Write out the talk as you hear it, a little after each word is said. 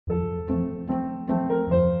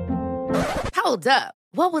Hold up.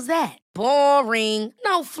 What was that? Boring.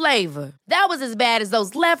 No flavor. That was as bad as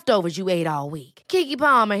those leftovers you ate all week. Keke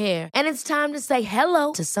Palmer here, and it's time to say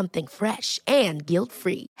hello to something fresh and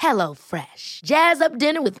guilt-free. Hello Fresh. Jazz up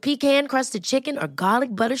dinner with pecan-crusted chicken or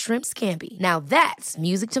garlic butter shrimp scampi. Now that's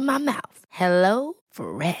music to my mouth. Hello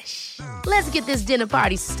Fresh. Let's get this dinner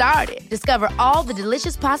party started. Discover all the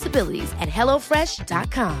delicious possibilities at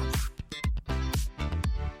hellofresh.com.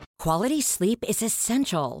 Quality sleep is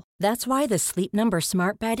essential. That's why the Sleep Number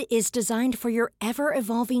Smart Bed is designed for your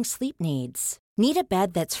ever-evolving sleep needs. Need a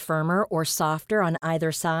bed that's firmer or softer on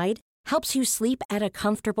either side? Helps you sleep at a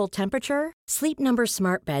comfortable temperature? Sleep Number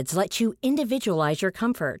Smart Beds let you individualize your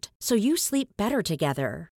comfort, so you sleep better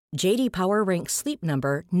together. J.D. Power ranks Sleep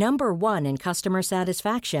Number number 1 in customer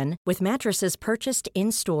satisfaction with mattresses purchased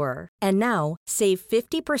in-store. And now, save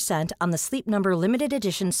 50% on the Sleep Number Limited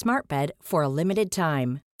Edition Smart Bed for a limited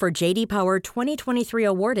time. For J.D. Power 2023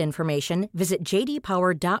 award information, visit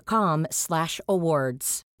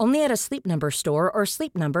jdpower.com/awards. Only at a Sleep Number store or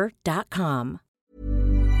sleepnumber.com.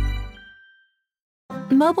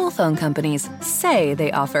 Mobile phone companies say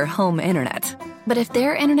they offer home internet. But if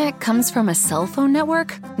their internet comes from a cell phone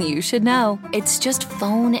network, you should know. It's just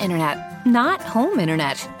phone internet, not home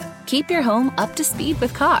internet. Keep your home up to speed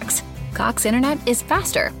with Cox. Cox internet is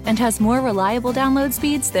faster and has more reliable download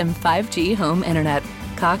speeds than 5G home internet.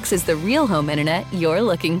 Cox is the real home internet you're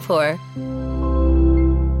looking for.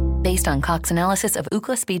 Based on Cox analysis of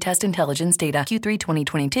Ookla speed test intelligence data Q3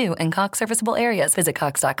 2022 and Cox serviceable areas, visit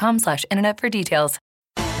cox.com/internet for details.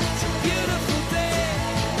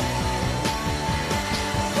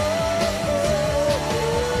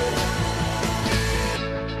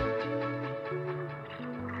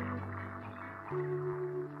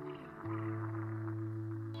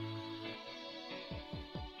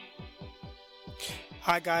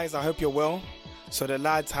 Hi guys, I hope you're well. So the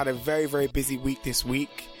lads had a very, very busy week this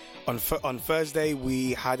week. On Thursday,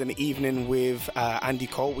 we had an evening with Andy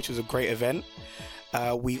Cole, which was a great event.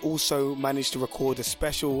 We also managed to record a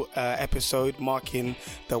special episode marking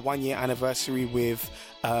the 1-year anniversary with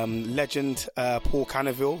legend Paul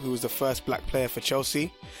Canaville, who was the first black player for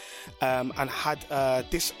Chelsea. And had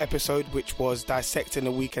this episode, which was dissecting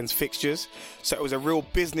the weekend's fixtures. So it was a real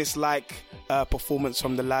business-like performance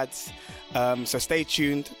from the lads. So stay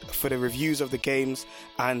tuned for the reviews of the games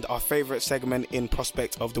and our favourite segment in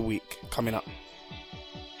Prospect of the Week coming up.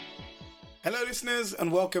 Hello listeners, and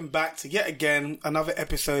welcome back to yet again another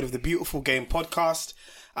episode of the Beautiful Game podcast.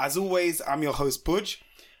 As always, I'm your host Budge,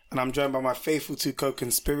 and I'm joined by my faithful two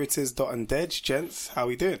co-conspirators, Dot and Dej. Gents, how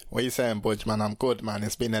we doing? What are you saying, Budge, man? I'm good, man.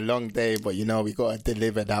 It's been a long day, but you know, we got to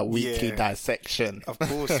deliver that weekly dissection. Of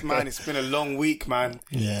course, man. It's been a long week, man.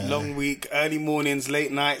 Yeah. Long week, early mornings,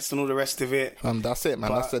 late nights, and all the rest of it. That's it, man.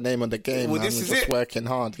 But that's the name of the game, well, man. This We're is just it. Working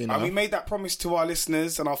hard, you know. And we made that promise to our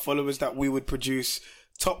listeners and our followers that we would produce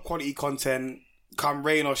top quality content come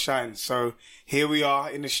rain or shine. So here we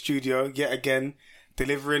are in the studio yet again,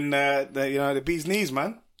 delivering the bee's knees,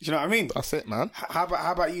 man. Do you know what I mean? That's it, man. How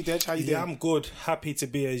about you, Dej? How you doing? Yeah, I'm good. Happy to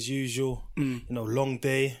be as usual. You know, long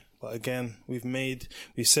day. But again, we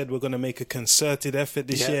said we're going to make a concerted effort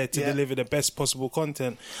this year to deliver the best possible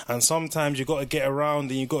content. And sometimes you got to get around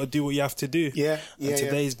and you got to do what you have to do. And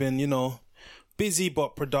today's been, busy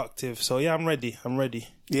but productive. So yeah, I'm ready.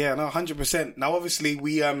 Yeah, no, 100%. Now, obviously,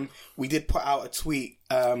 we did put out a tweet,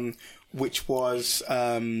 which was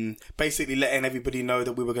basically letting everybody know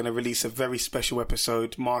that we were going to release a very special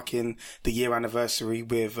episode marking the year anniversary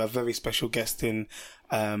with a very special guest in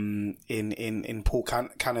Paul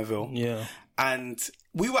Canaville. Yeah. And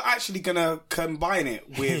we were actually going to combine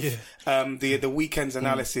it with the weekend's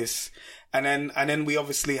analysis. And then we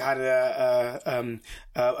obviously had a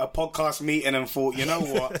podcast meeting and thought, you know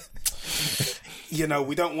what?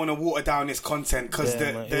 We don't want to water down this content because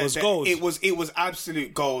it was gold. It was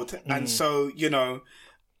absolute gold. And so,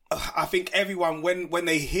 I think everyone, when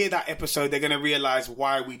they hear that episode, they're going to realize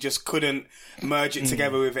why we just couldn't merge it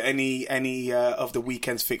together with any of the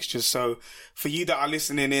weekend's fixtures. So for you that are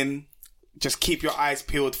listening in, just keep your eyes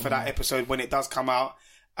peeled for that episode when it does come out.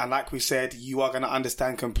 And like we said, you are going to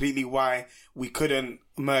understand completely why we couldn't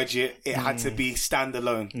merge it. It had to be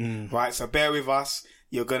standalone, right? So bear with us.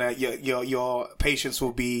 You're gonna your patience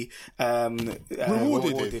will be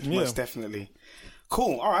rewarded most definitely.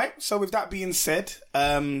 Cool. All right. So with that being said,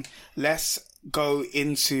 let's go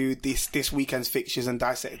into this weekend's fixtures and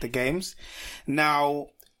dissect the games. Now,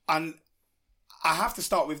 I have to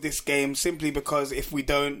start with this game simply because if we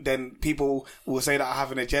don't, then people will say that I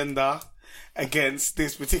have an agenda. against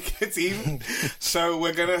this particular team. So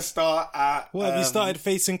we're going to start at... Well, have you started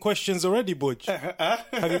facing questions already, Budge?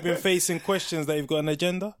 Have you been facing questions that you've got an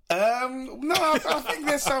agenda? No, I think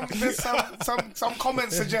there's some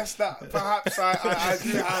comments suggest that perhaps I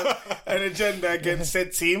do have an agenda against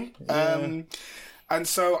said team. And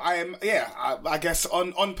so I guess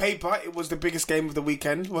on paper, it was the biggest game of the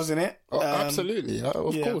weekend, wasn't it? Oh, absolutely.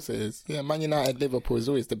 Of course it is. Yeah, Man United Liverpool is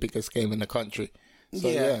always the biggest game in the country.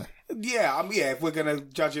 So, if we're going to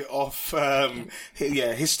judge it off,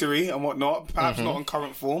 history and whatnot, perhaps not on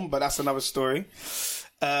current form, but that's another story.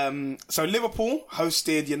 So Liverpool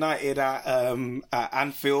hosted United at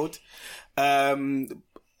Anfield.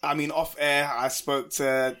 Off air, I spoke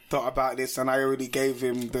to Dot about this, and I already gave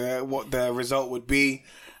him what the result would be.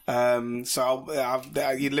 Liverpool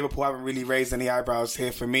haven't really raised any eyebrows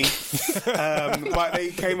here for me. But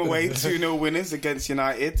they came away 2-0 winners against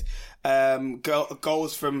United.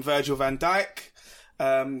 Goals from Virgil van Dijk.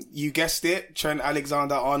 You guessed it, Trent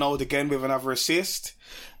Alexander-Arnold again with another assist.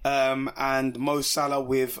 And Mo Salah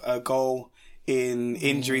with a goal in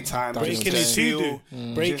injury time. Breaking his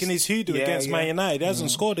hoodoo against Man United. He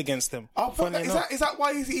hasn't scored against them. Oh, is that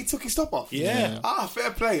why he took his top off? Yeah.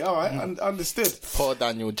 Fair play. All right, understood. Poor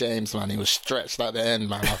Daniel James, man. He was stretched at the end,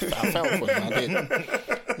 man. I felt for him, I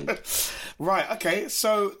did. Right, okay.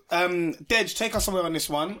 So, Dej, take us somewhere on this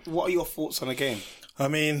one. What are your thoughts on the game? I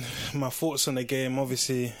mean, my thoughts on the game,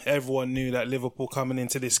 obviously, everyone knew that Liverpool coming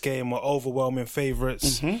into this game were overwhelming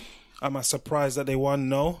favourites. Am I surprised that they won?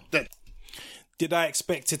 No. Did I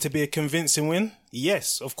expect it to be a convincing win?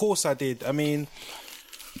 Yes, of course I did. I mean,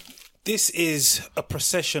 this is a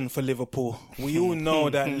procession for Liverpool. We all know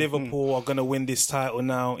that Liverpool are going to win this title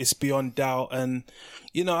now. It's beyond doubt. And,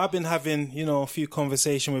 I've been having, a few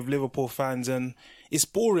conversations with Liverpool fans, and it's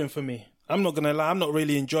boring for me. I'm not going to lie. I'm not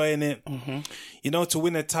really enjoying it. To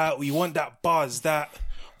win a title, you want that buzz, that,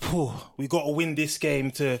 we got to win this game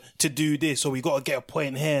to do this, or we got to get a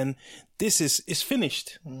point here. And it's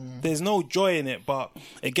finished. There's no joy in it. But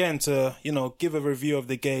again, to, give a review of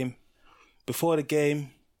the game, before the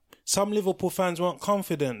game, some Liverpool fans weren't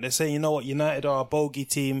confident. They're saying, United are a bogey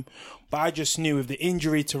team. But I just knew with the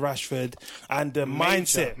injury to Rashford and the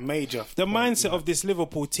mindset of this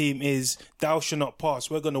Liverpool team is thou shall not pass.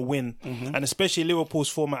 We're going to win. And especially Liverpool's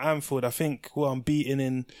form at Anfield, I think unbeaten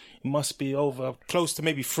in, must be over close to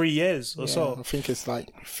maybe 3 years or so. I think it's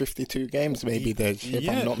like 52 games maybe there, if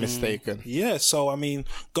I'm not mistaken. Yeah, so I mean,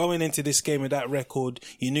 going into this game with that record,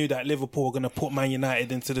 you knew that Liverpool were going to put Man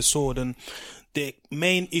United into the sword. And the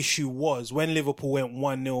main issue was when Liverpool went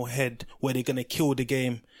 1-0 ahead, were they going to kill the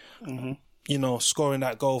game? Scoring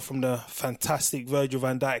that goal from the fantastic Virgil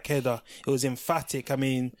van Dijk header. It was emphatic. I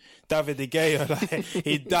mean, David De Gea,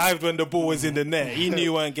 he dived when the ball was in the net. He knew he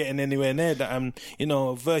weren't getting anywhere near that.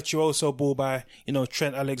 Virtuoso ball by,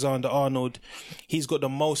 Trent Alexander-Arnold. He's got the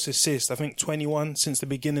most assists, I think 21 since the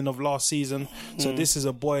beginning of last season. So this is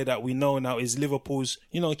a boy that we know now is Liverpool's,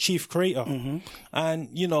 chief creator.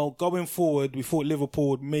 And, going forward, we thought Liverpool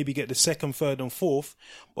would maybe get the second, third and fourth.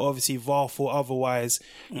 But obviously VAR thought otherwise,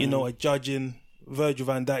 judging Virgil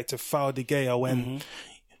van Dijk to foul De Gea when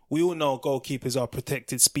we all know goalkeepers are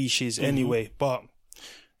protected species anyway, but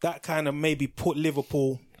that kind of maybe put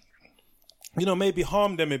Liverpool, maybe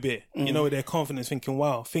harmed them a bit, with their confidence, thinking,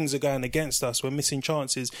 wow, things are going against us, we're missing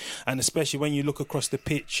chances. And especially when you look across the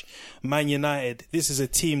pitch, Man United, this is a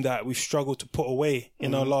team that we've struggled to put away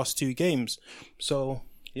in our last 2 games. So,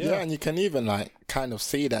 yeah, and you can even kind of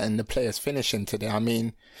see that in the players finishing today. I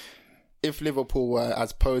mean, if Liverpool were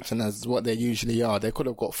as potent as what they usually are, they could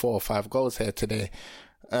have got 4 or 5 goals here today.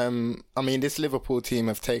 This Liverpool team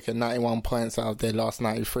have taken 91 points out of their last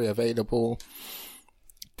 93 available.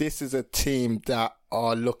 This is a team that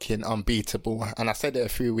are looking unbeatable. And I said it a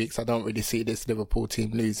few weeks, I don't really see this Liverpool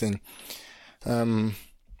team losing.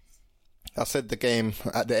 I said the game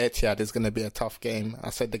at the Etihad is going to be a tough game.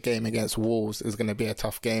 I said the game against Wolves is going to be a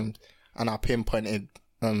tough game. And I pinpointed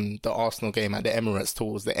the Arsenal game at the Emirates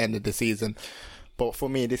towards the end of the season. But for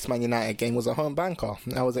me, this Man United game was a home banker.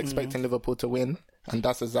 I was expecting Liverpool to win, and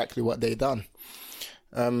that's exactly what they done.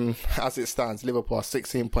 As it stands, Liverpool are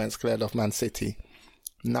 16 points cleared of Man City,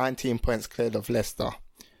 19 points cleared of Leicester,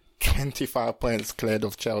 25 points cleared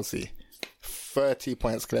of Chelsea, 30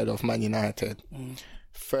 points cleared of Man United,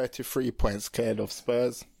 33 points cleared of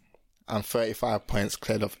Spurs, and 35 points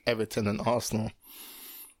cleared of Everton and Arsenal.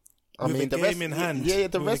 The rest in hand. Yeah,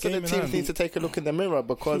 the rest of the teams need to take a look in the mirror,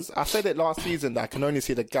 because I said it last season that I can only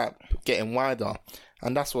see the gap getting wider,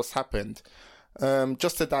 and that's what's happened.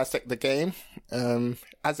 Just to dissect the game,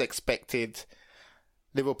 as expected,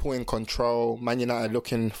 Liverpool in control, Man United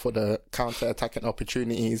looking for the counter-attacking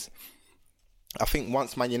opportunities. I think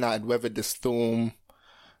once Man United weathered the storm,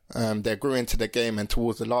 they grew into the game, and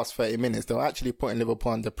towards the last 30 minutes, they were actually putting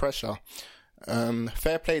Liverpool under pressure.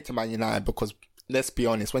 Fair play to Man United, because let's be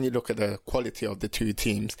honest, when you look at the quality of the two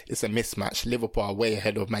teams, it's a mismatch. Liverpool are way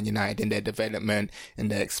ahead of Man United in their development, in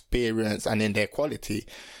their experience, and in their quality.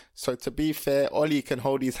 So to be fair, Oli can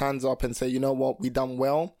hold his hands up and say, you know what, we done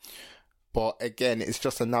well. But again, it's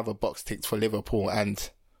just another box ticked for Liverpool, and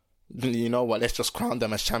you know what, let's just crown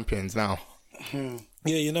them as champions now.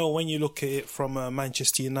 Yeah, you know, when you look at it from a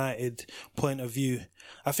Manchester United point of view,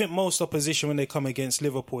 I think most opposition, when they come against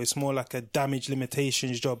Liverpool, it's more like a damage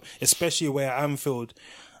limitations job, especially where at Anfield.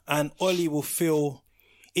 And Oli will feel,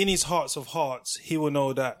 in his hearts of hearts, he will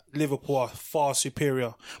know that Liverpool are far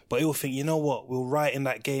superior. But he'll think, you know what, we'll ride in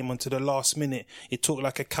that game until the last minute. It took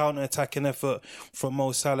like a counter-attacking effort from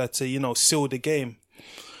Mo Salah to, you know, seal the game.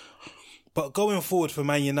 But going forward for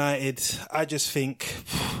Man United, I just think,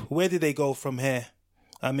 where do they go from here?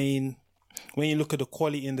 I mean, when you look at the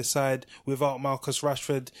quality in the side, without Marcus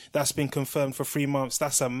Rashford, that's been confirmed for 3 months.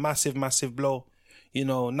 That's a massive, massive blow. You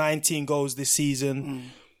know, 19 goals this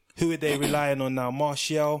season. Who are they relying on now?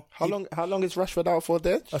 Martial. How long is Rashford out for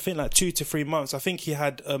there? I think like 2 to 3 months. I think he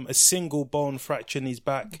had a single bone fracture in his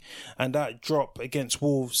back, and that drop against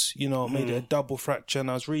Wolves, you know, made it a double fracture.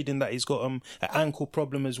 And I was reading that he's got an ankle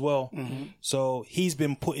problem as well. So he's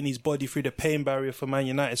been putting his body through the pain barrier for Man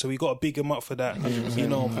United. So we got to big him up for that. You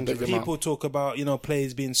know, people talk about, you know,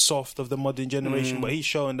 players being soft of the modern generation, but he's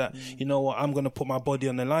showing that, you know what, I'm going to put my body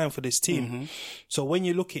on the line for this team. So when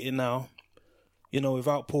you look at it now, you know,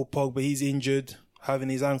 without Paul Pogba, he's injured, having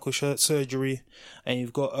his ankle surgery, and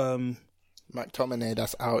you've got McTominay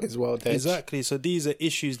that's out as well. Dej. Exactly. So these are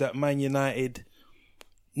issues that Man United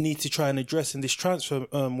need to try and address in this transfer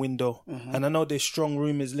window. And I know there's strong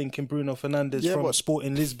rumours linking Bruno Fernandes from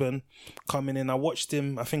Sporting Lisbon coming in. I watched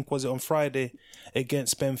him, I think, was it on Friday,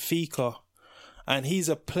 against Benfica, and he's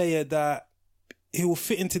a player that he will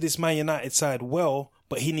fit into this Man United side well,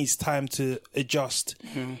 but he needs time to adjust.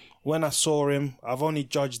 When I saw him, I've only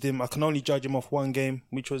judged him. I can only judge him off one game,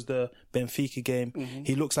 which was the Benfica game.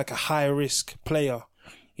 He looks like a high-risk player.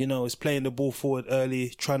 You know, he's playing the ball forward early,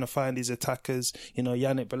 trying to find his attackers. You know,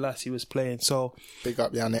 Yannick Bolasie was playing. So big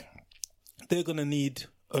up, Yannick. They're going to need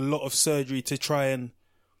a lot of surgery to try and,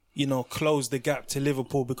 you know, close the gap to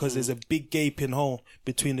Liverpool, because there's a big gaping hole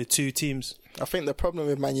between the two teams. I think the problem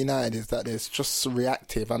with Man United is that it's just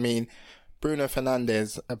reactive. I mean, Bruno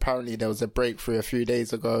Fernandes, apparently there was a breakthrough a few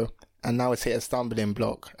days ago, and now it's hit a stumbling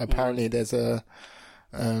block. Apparently there's a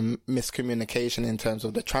miscommunication in terms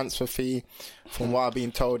of the transfer fee. From what I've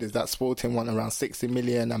been told is that Sporting want around 60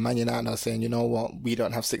 million, and Man United are saying, you know what, we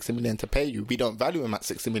don't have 60 million to pay you. We don't value him at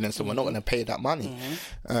 60 million, so we're not going to pay that money.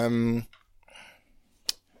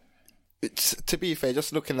 It's, to be fair,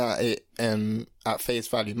 just looking at it at face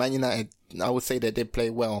value, Man United, I would say they did play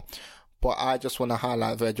well. But I just want to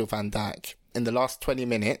highlight Virgil van Dijk. In the last 20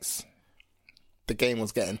 minutes, the game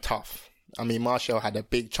was getting tough. I mean, Martial had a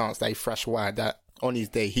big chance that he thrashed wide that on his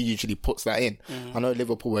day, he usually puts that in. I know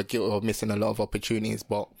Liverpool were guilty of missing a lot of opportunities,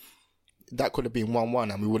 but that could have been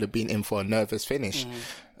 1-1 and we would have been in for a nervous finish.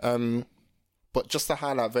 But just to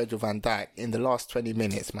highlight Virgil van Dijk, in the last 20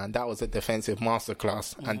 minutes, man, that was a defensive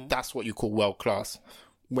masterclass. And that's what you call world class.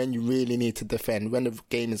 When you really need to defend, when the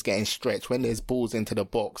game is getting stretched, when there's balls into the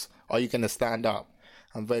box, are you going to stand up?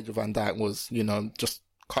 And Virgil van Dijk was, you know, just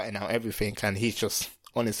cutting out everything. And he's just,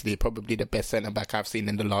 honestly, probably the best centre-back I've seen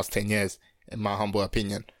in the last 10 years, in my humble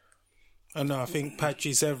opinion. I know, I think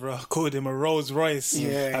Patrice Evra called him a Rolls Royce.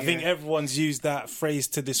 I think everyone's used that phrase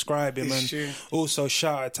to describe him. It's true. Also,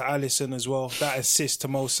 shout out to Alisson as well. That assist to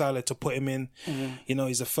Mo Salah to put him in. You know,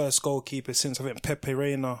 he's the first goalkeeper since, I think, Pepe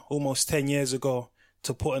Reina, almost 10 years ago,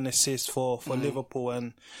 to put an assist for Liverpool.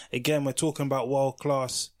 And again, we're talking about world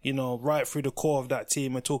class, you know, right through the core of that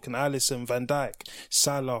team. We're talking Alisson, Van Dijk,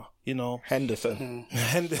 Salah, you know. Henderson.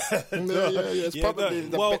 It's probably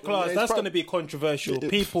world class. That's going to be controversial.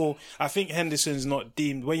 People, I think Henderson's not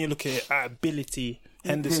deemed, when you look at it at ability,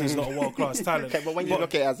 Henderson's not a world class talent. Okay, but when you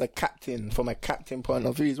look at it as a captain, from a captain point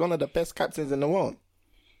of view, he's one of the best captains in the world.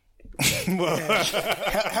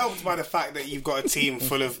 Helped by the fact that you've got a team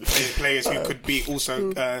full of players who could be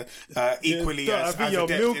also equally as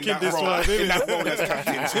adept in that role as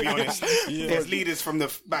captain, to be honest. There's leaders from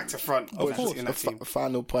the back to front in that team.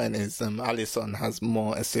 Final point is Alisson has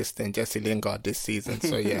more assists than Jesse Lingard this season,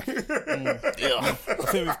 so yeah. I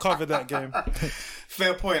think we've covered that game.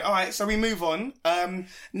 Fair point. All right, so we move on.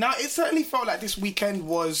 Now, it certainly felt like this weekend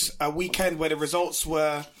was a weekend where the results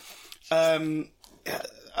were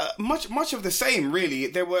much of the same, really.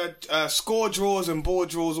 There were score draws and ball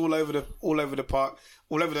draws all over the park,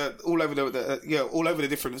 all over the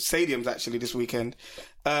different stadiums actually this weekend.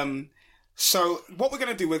 So what we're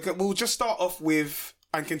gonna do, we'll just start off with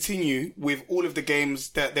and continue with all of the games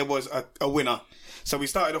that there was a winner. So we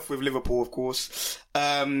started off with Liverpool, of course.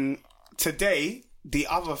 Today, the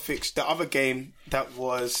other game that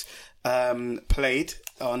was played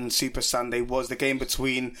on Super Sunday was the game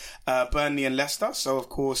between Burnley and Leicester. So, of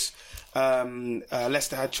course,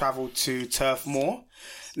 Leicester had travelled to Turf Moor.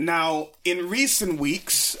 Now, in recent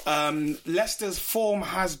weeks, Leicester's form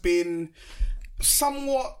has been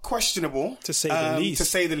somewhat questionable, to say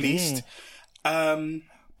the least.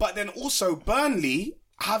 But then also Burnley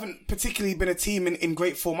haven't particularly been a team in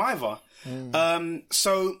great form either.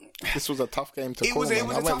 So this was a tough game to call. It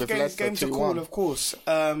was a tough game to call, of course.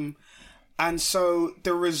 And so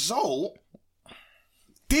the result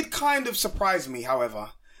did kind of surprise me,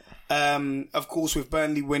 however. Of course, with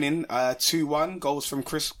Burnley winning 2-1, goals from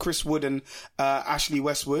Chris Wood and Ashley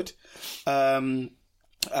Westwood. For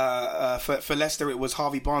Leicester, it was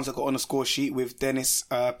Harvey Barnes that got on the score sheet with Dennis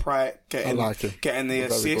Pratt getting the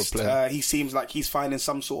assist. He seems like he's finding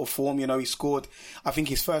some sort of form. You know, he scored, I think,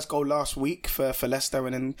 his first goal last week for Leicester,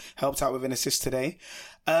 and then helped out with an assist today.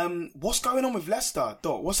 What's going on with Leicester,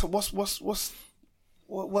 Doc?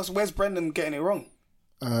 Where's Brendan getting it wrong?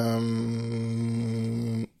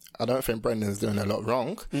 I don't think Brendan's doing a lot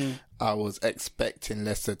wrong. I was expecting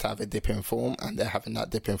Leicester to have a dip in form, and they're having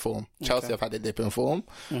that dip in form. Chelsea have had a dip in form.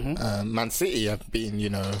 Man City have been,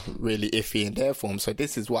 really iffy in their form. So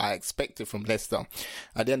this is what I expected from Leicester.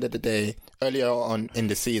 At the end of the day, earlier on in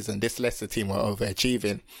the season, this Leicester team were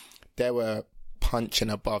overachieving. They were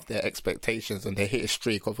punching above their expectations, and they hit a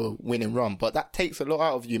streak of a winning run. But that takes a lot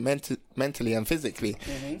out of you mentally and physically.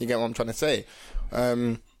 You get what I'm trying to say?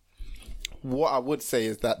 What I would say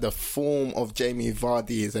is that the form of Jamie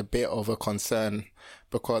Vardy is a bit of a concern,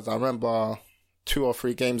 because I remember 2 or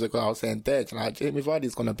 3 games ago I was saying, Jamie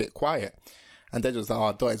Vardy's gone a bit quiet. And Dej was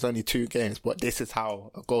like, it's only 2 games, but this is how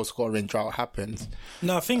a goal scoring drought happens.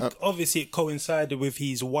 No, I think obviously it coincided with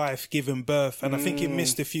his wife giving birth, and I think he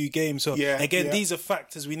missed a few games. So these are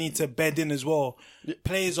factors we need to bed in as well.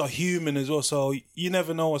 Players are human as well, so you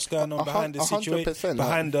never know what's going on behind the situation,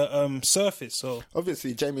 behind the surface. So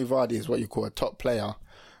obviously Jamie Vardy is what you call a top player.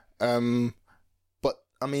 But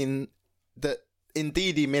I mean, the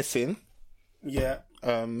Ndidi missing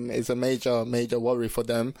is a major worry for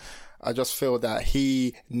them. I just feel that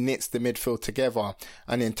he knits the midfield together.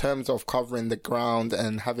 And in terms of covering the ground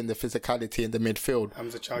and having the physicality in the midfield,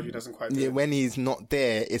 Hamza Choudhury doesn't quite do it. When he's not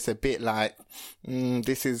there, it's a bit like,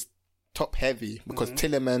 this is top heavy, because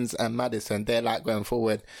Tielemans and Maddison, they're like going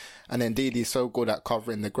forward. And indeed, he's so good at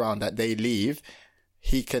covering the ground that they leave.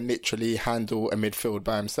 He can literally handle a midfield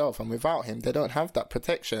by himself. And without him, they don't have that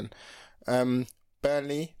protection.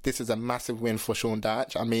 Burnley, this is a massive win for Sean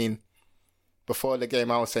Dyche. I mean, before the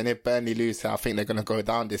game, I was saying if Burnley lose, I think they're going to go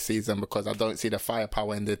down this season, because I don't see the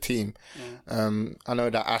firepower in the team. I know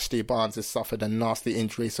that Ashley Barnes has suffered a nasty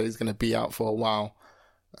injury, so he's going to be out for a while.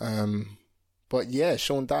 But yeah,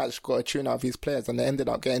 Sean Dyche got a tune out of his players, and they ended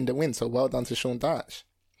up getting the win. So well done to Sean Dyche.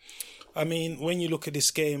 I mean, when you look at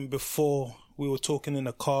this game before, we were talking in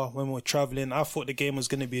the car when we were travelling, I thought the game was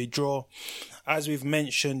going to be a draw. As we've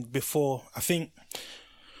mentioned before, I think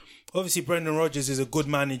obviously Brendan Rodgers is a good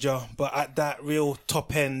manager, but at that real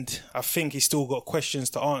top end, I think he's still got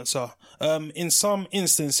questions to answer. In some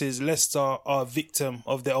instances, Leicester are a victim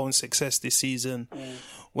of their own success this season.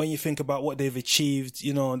 When you think about what they've achieved,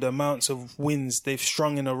 the amounts of wins they've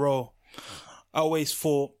strung in a row, I always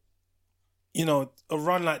thought, a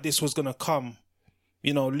run like this was going to come.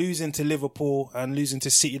 Losing to Liverpool and losing to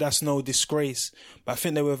City, that's no disgrace. But I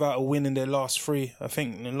think they were without a win in their last 3. I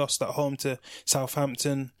think they lost at home to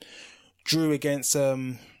Southampton, drew against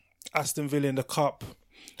Aston Villa in the Cup,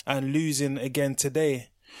 and losing again today.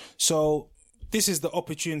 So this is the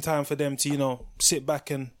opportune time for them to, sit back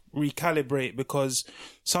and recalibrate, because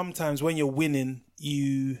sometimes when you're winning,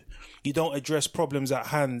 you don't address problems at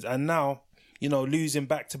hand. And now, losing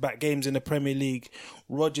back-to-back games in the Premier League,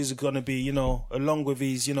 Rodgers is going to be, along with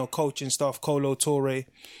his, coaching staff, Kolo Touré,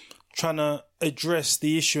 trying to address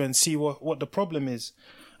the issue and see what the problem is.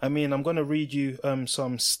 I mean, I'm going to read you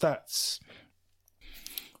some stats.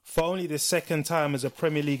 For only the second time as a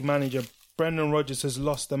Premier League manager, Brendan Rodgers has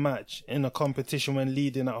lost a match in a competition when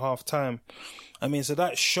leading at half-time. I mean, so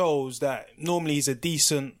that shows that normally he's a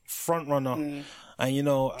decent front-runner. And,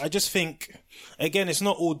 I just think, again, it's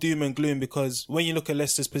not all doom and gloom, because when you look at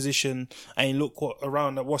Leicester's position and you look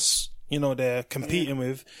around at what's, they're competing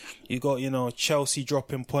with, you got, Chelsea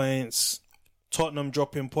dropping points, Tottenham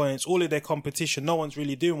dropping points, all of their competition, no one's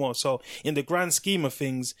really doing well. So in the grand scheme of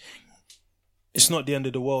things, it's not the end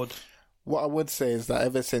of the world. What I would say is that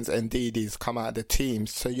ever since Ndidi's come out of the team,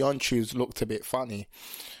 Soyuncu's looked a bit funny.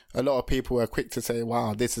 A lot of people were quick to say,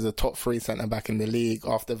 wow, this is a top 3 centre-back in the league.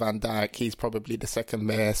 After Van Dijk, he's probably the second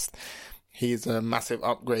best. He's a massive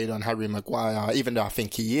upgrade on Harry Maguire. Even though I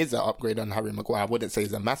think he is an upgrade on Harry Maguire, I wouldn't say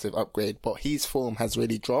he's a massive upgrade, but his form has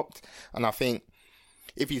really dropped. And I think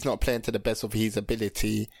if he's not playing to the best of his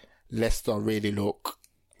ability, Leicester really look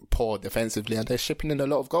poor defensively, and they're shipping in a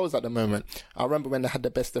lot of goals at the moment. I remember when they had the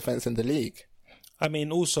best defence in the league. I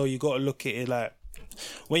mean, also, you got to look at it like,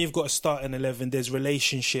 when you've got a starting 11, there's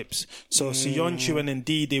relationships. So Soyuncu and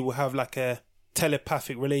Ndidi will have like a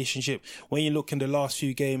telepathic relationship. When you look in the last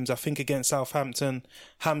few games, I think against Southampton,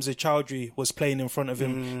 Hamza Chowdhury was playing in front of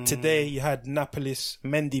him. Today, you had Napolis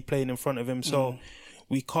Mendy playing in front of him. So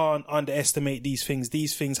we can't underestimate these things.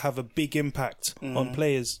 These things have a big impact on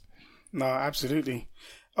players. No, absolutely.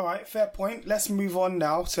 All right, fair point. Let's move on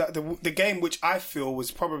now to the game which I feel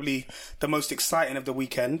was probably the most exciting of the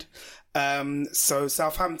weekend. So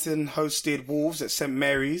Southampton hosted Wolves at St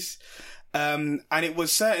Mary's. And it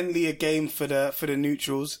was certainly a game for the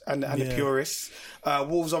neutrals and the purists.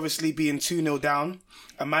 Wolves obviously being 2-0 down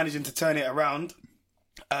and managing to turn it around.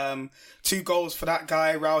 2 goals for that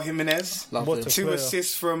guy, Raul Jimenez. 2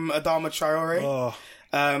 assists from Adama Traore. Oh.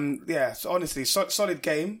 So honestly, solid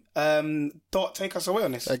game. Dot, take us away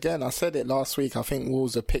on this. Again, I said it last week. I think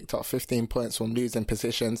Wolves have picked up 15 points from losing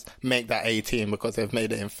positions. Make that 18 because they've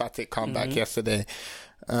made an emphatic comeback yesterday.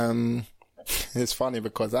 It's funny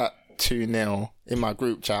because at 2-0 in my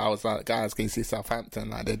group chat, I was like, guys, can you see Southampton?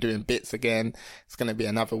 Like, they're doing bits again. It's going to be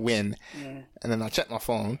another win. And then I checked my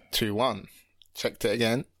phone, 2-1. Checked it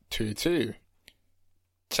again, 2-2.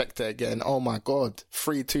 Checked it again. Oh my God,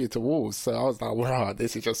 3-2 to Wolves. So I was like, wow,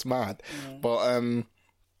 this is just mad. But,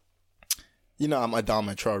 you know, I'm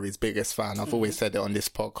Adama Traore's biggest fan. I've always said it on this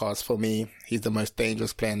podcast. For me, he's the most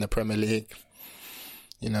dangerous player in the Premier League.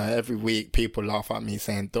 You know, every week people laugh at me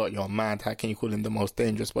saying, Dot, you're mad. How can you call him the most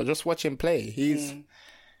dangerous? But just watch him play. He's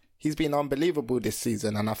been unbelievable this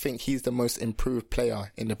season. And I think he's the most improved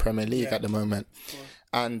player in the Premier League at the moment.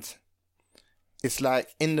 And it's like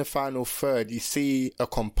in the final third, you see a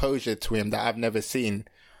composure to him that I've never seen.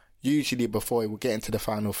 Usually before, he will get into the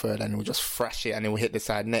final third and he'll just thrash it and it will hit the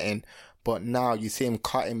side netting. But now you see him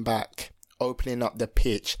cutting back, opening up the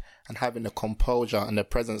pitch and having the composure and the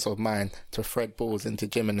presence of mind to thread balls into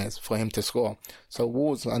Jimenez for him to score. So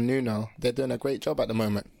Wolves and Nuno, they're doing a great job at the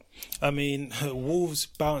moment. I mean, Wolves'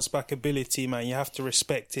 bounce back ability, man, you have to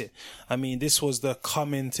respect it. I mean, this was the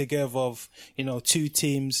coming together of, you know, 2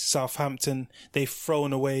 teams. Southampton, they've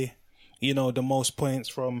thrown away, you know, the most points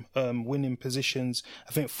from winning positions.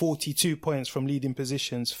 I think 42 points from leading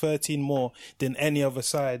positions, 13 more than any other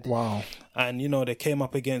side. Wow. And, you know, they came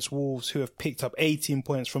up against Wolves, who have picked up 18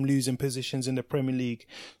 points from losing positions in the Premier League.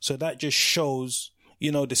 So that just shows,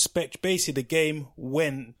 you know, basically the game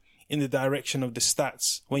went in the direction of the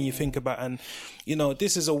stats when you think about, and, you know,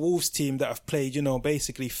 this is a Wolves team that have played, you know,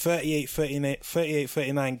 basically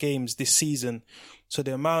 39 games this season. So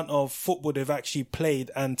the amount of football they've actually played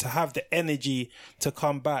and to have the energy to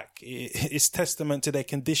come back, it's testament to their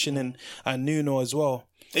conditioning and Nuno as well.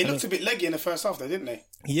 They looked a bit leggy in the first half though, didn't they?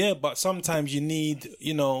 Yeah, but sometimes you need,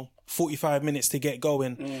 you know, 45 minutes to get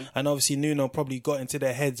going. And obviously Nuno probably got into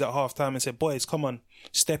their heads at half time and said, boys, come on,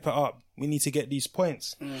 step it up. We need to get these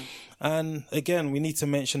points. And again, we need to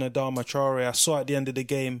mention Adama Traore. I saw at the end of the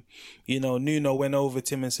game, you know, Nuno went over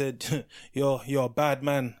to him and said, you're a bad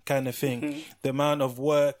man kind of thing. The amount of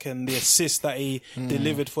work and the assist that he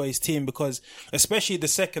delivered for his team, because especially the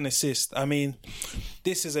second assist, I mean,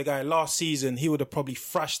 this is a guy last season, he would have probably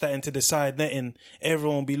thrashed that into the side netting.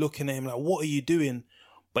 Everyone would be looking at him like, what are you doing?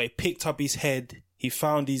 But he picked up his head, he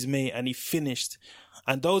found his mate and he finished.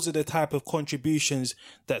 And those are the type of contributions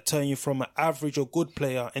that turn you from an average or good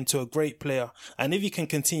player into a great player. And if you can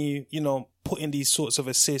continue, you know, putting these sorts of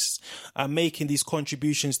assists and making these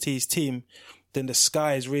contributions to his team, then the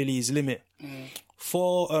sky is really his limit.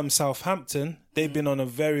 For Southampton, they've been on a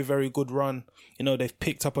very, very good run. You know, they've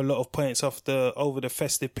picked up a lot of points over the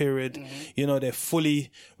festive period. You know, they're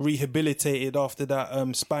fully rehabilitated after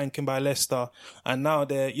that spanking by Leicester. And now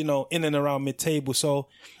they're, you know, in and around mid-table. So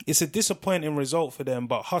it's a disappointing result for them.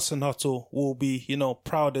 But Hasenhüttl will be, you know,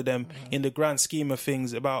 proud of them in the grand scheme of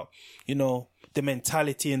things about, you know, the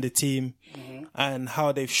mentality in the team and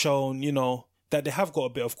how they've shown, you know, that they have got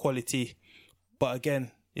a bit of quality. But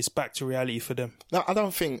again, it's back to reality for them. No, I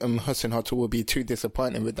don't think Hussein Hatou will be too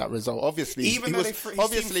disappointed with that result. Obviously, even though he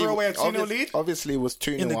threw away a 2-0 lead? Obviously, it was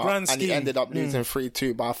 2-0 up, and he ended up losing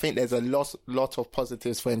 3-2. But I think there's a lot of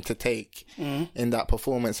positives for him to take in that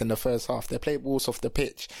performance in the first half. They played Wolves off the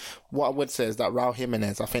pitch. What I would say is that Raul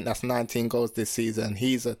Jimenez, I think that's 19 goals this season.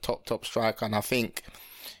 He's a top striker, and I think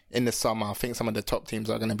in the summer, I think some of the top teams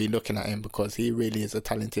are going to be looking at him because he really is a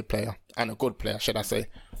talented player and a good player, should I say.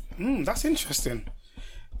 That's interesting.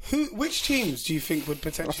 Which teams do you think would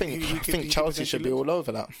potentially... I think Chelsea should be all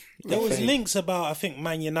over that. There was links about, I think,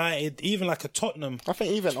 Man United, even like a Tottenham. I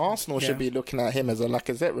think even Arsenal should be looking at him as a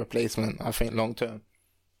Lacazette replacement, I think, long term.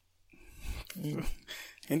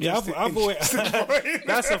 Yeah, I've always,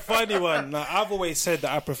 that's a funny one. Like, I've always said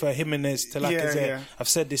that I prefer Jimenez to Lacazette. Yeah. I've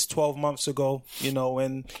said this 12 months ago, you know,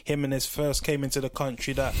 when Jimenez first came into the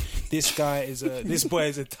country, that this boy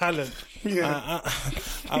is a talent. Yeah.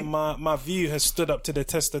 And my view has stood up to the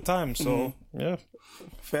test of time. So, yeah.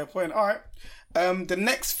 Fair point. All right. The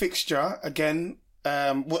next fixture, again,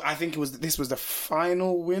 I think this was the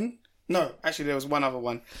final win. No, actually, there was one other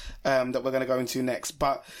one that we're going to go into next.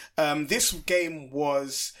 But this game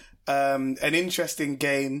was an interesting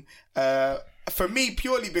game for me,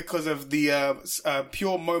 purely because of the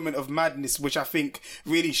pure moment of madness, which I think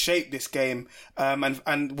really shaped this game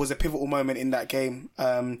and was a pivotal moment in that game.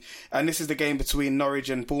 And this is the game between Norwich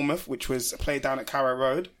and Bournemouth, which was played down at Carrow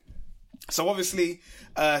Road. So obviously,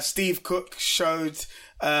 Steve Cook showed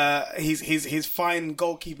his fine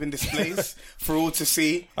goalkeeping displays for all to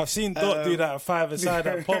see. I've seen Dot do that at 5-a-side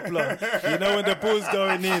at Poplar. You know, when the ball's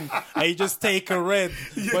going in and you just take a red,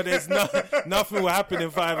 but there's nothing will happen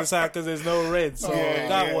in 5-a-side because there's no red. So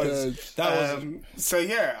that was. So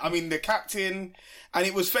yeah, I mean, the captain, and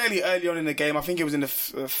it was fairly early on in the game. I think it was in the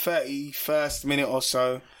 31st minute or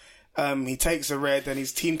so. He takes a red and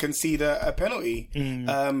his team concede a penalty.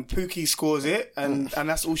 Pukki scores it and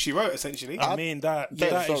that's all she wrote, essentially. I mean,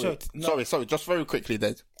 sorry, just very quickly,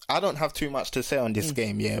 Des. I don't have too much to say on this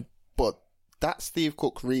game, but that Steve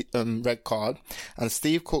Cook red card and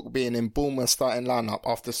Steve Cook being in Bournemouth starting lineup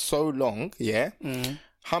after so long,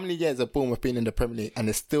 how many years have Bournemouth been in the Premier League and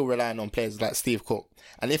they're still relying on players like Steve Cook?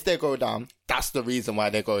 And if they go down, that's the reason why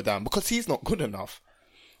they go down, because he's not good enough.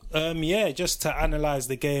 Just to analyse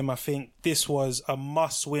the game, I think this was a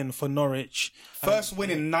must-win for Norwich. First win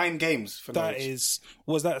in 9 games for Norwich.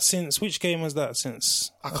 Which game was that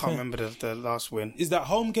since? I can't remember the last win. Is that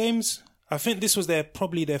home games? I think this was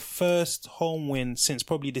probably their first home win since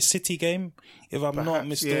probably the City game, if I'm not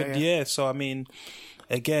mistaken. Yeah, so I mean,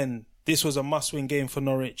 again, this was a must-win game for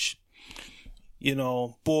Norwich. You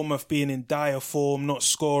know, Bournemouth being in dire form, not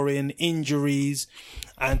scoring, injuries.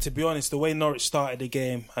 And to be honest, the way Norwich started the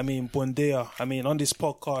game, I mean, Buendia, on this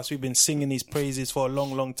podcast, we've been singing his praises for a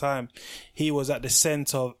long, long time. He was at the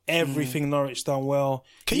centre of everything Norwich done well.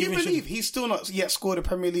 Can you believe he's still not yet scored a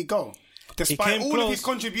Premier League goal? Despite all of his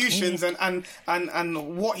contributions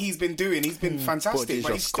and what he's been doing, he's been fantastic,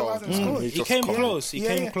 but he still hasn't scored. He came close. He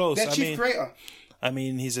came close. Their chief creator.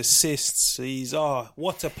 His assists,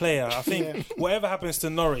 what a player. I think whatever happens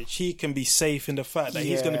to Norwich, he can be safe in the fact that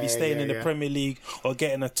he's going to be staying in the Premier League or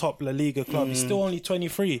getting a top La Liga club. He's still only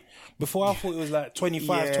 23. Before I thought it was like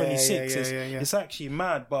 25, 26. It's actually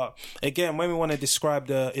mad. But again, when we want to describe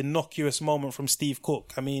the innocuous moment from Steve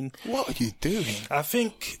Cook, what are you doing? I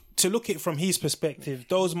think, to look at it from his perspective,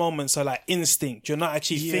 those moments are like instinct. You're not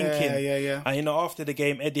actually thinking. And after the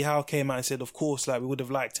game, Eddie Howe came out and said, of course, we would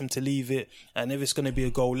have liked him to leave it. And if it's going to be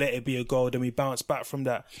a goal, let it be a goal. Then we bounce back from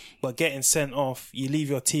that. But getting sent off, you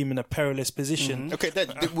leave your team in a perilous position. Okay,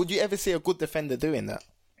 would you ever see a good defender doing that?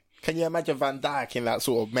 Can you imagine Van Dijk in that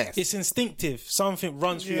sort of mess? It's instinctive. Something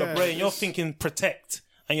runs through your brain. You're thinking protect.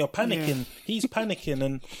 And you're panicking. He's panicking.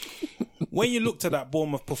 And when you looked at that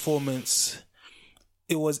Bournemouth performance,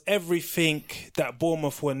 it was everything that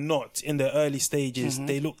Bournemouth were not in the early stages.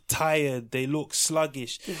 They looked tired. They looked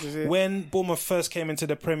sluggish. When Bournemouth first came into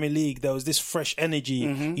the Premier League, there was this fresh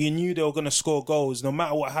energy. You knew they were going to score goals no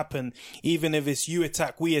matter what happened, even if it's you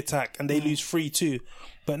attack, we attack, and they lose 3-2.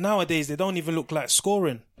 But nowadays, they don't even look like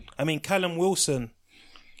scoring. Callum Wilson,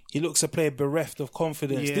 he looks a player bereft of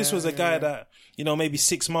confidence. This was a guy that, maybe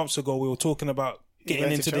 6 months ago, we were talking about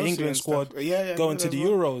getting into the England squad, going to the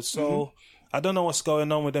Euros. So I don't know what's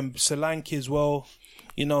going on with them. Solanke as well,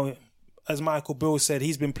 as Michael Bill said,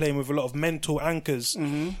 he's been playing with a lot of mental anchors,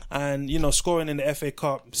 and scoring in the FA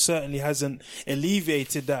Cup certainly hasn't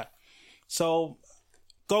alleviated that. So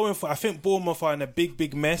I think Bournemouth are in a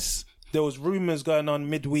big mess. there was rumours going on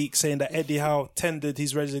midweek saying that Eddie Howe tendered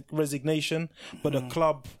his resignation, but the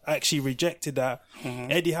club actually rejected that.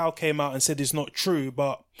 Eddie Howe came out and said it's not true,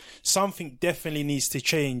 but something definitely needs to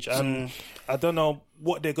change. And I don't know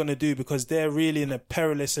what they're going to do because they're really in a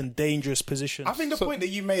perilous and dangerous position. I think the point that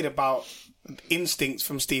you made about instincts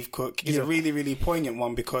from Steve Cook is a really, really poignant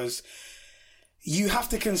one, because you have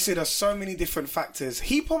to consider so many different factors.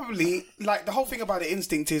 He probably, like, the whole thing about the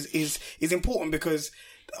instinct is important because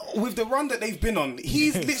with the run that they've been on,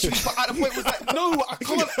 he's literally at the point was like, no, I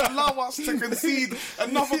can't allow us to concede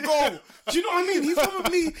another goal. Do you know what I mean? He's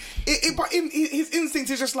probably, but his instinct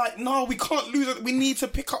is just like, no, we can't lose it. We need to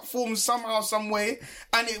pick up form somehow, some way.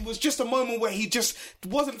 And it was just a moment where he just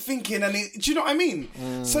wasn't thinking. And do you know what I mean?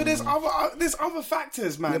 So there's other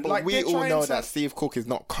factors, man. Yeah, but like, we all know that Steve Cook is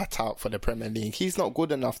not cut out for the Premier League. He's not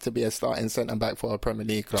good enough to be a starting centre back for a Premier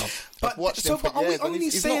League club. But are we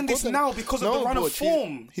only saying this now because of the run of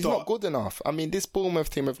form? He's not good enough. I mean, this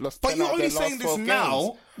Bournemouth team have lost 10 But you're out of only their last saying this 12 now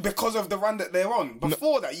games. because of the run that they're on.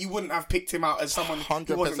 Before that, you wouldn't have picked him out as someone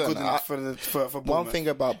who wasn't good enough for Bournemouth. One thing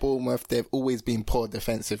about Bournemouth, they've always been poor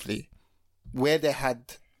defensively. Where they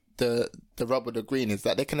had the rub of the green is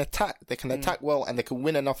that they can attack well, and they can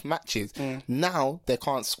win enough matches. Now they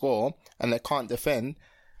can't score and they can't defend,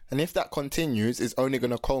 and if that continues, it's only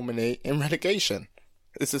going to culminate in relegation.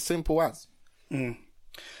 It's as simple as.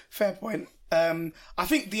 Fair point. I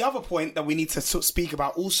think the other point that we need to speak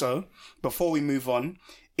about also before we move on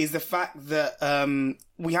is the fact that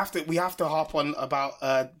we have to harp on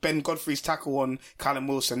about Ben Godfrey's tackle on Callum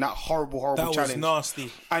Wilson. That horrible challenge. That was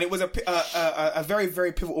nasty. And it was a very,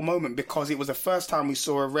 very pivotal moment because it was the first time we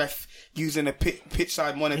saw a ref using a pitch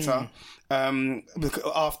side monitor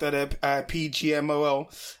after the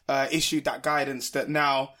PGMOL issued that guidance that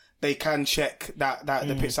now they can check that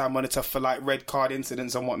the pitch side monitor for like red card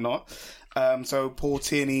incidents and whatnot. So Paul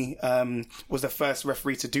Tierney was the first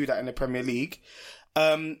referee to do that in the Premier League.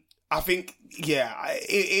 I think,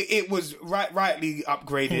 it was rightly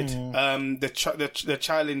upgraded. The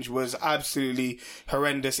challenge was absolutely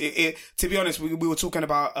horrendous. To be honest, we were talking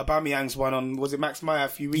about Aubameyang's one on, was it Max Meyer a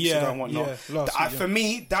few weeks ago and whatnot? For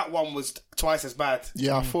me, that one was twice as bad.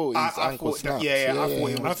 Yeah, I thought his ankle snapped. I thought it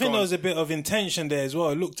was I think there was a bit of intention there as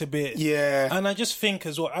well. It looked a bit... Yeah. And I just think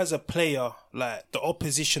as well, as a player, like, the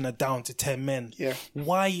opposition are down to 10 men. Yeah.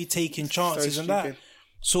 Why are you taking chances? So and that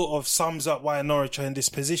sort of sums up why Norwich are in this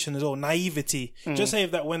position as well. Naivety. Just say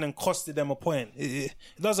if that went and costed them a point. It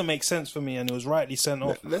doesn't make sense for me, and it was rightly sent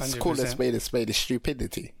off. Let's 100%. Call a spade a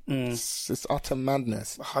stupidity. It's utter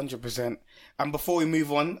madness. 100%. And before we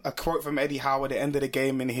move on, a quote from Eddie Howe at the end of the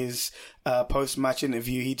game in his post-match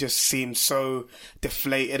interview. He just seemed so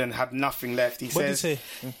deflated and had nothing left. What did he say?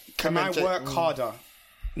 Can I work harder?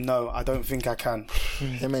 No, I don't think I can.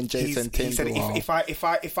 Him and Jason Tindall. He said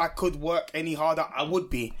if I could work any harder, I would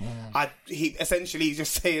be. He essentially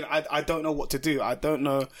just saying I don't know what to do. I don't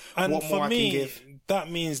know what more I can give. That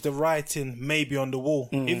means the writing may be on the wall.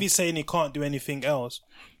 If he's saying he can't do anything else,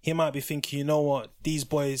 he might be thinking, you know what, these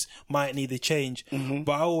boys might need a change.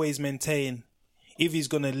 But I always maintain, if he's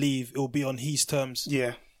going to leave, it will be on his terms.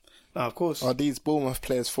 Yeah, no, of course. Are these Bournemouth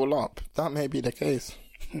players full up? That may be the case.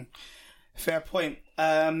 Fair point.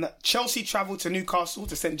 Chelsea travelled to Newcastle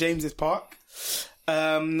to St James's Park.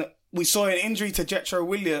 We saw an injury to Jetro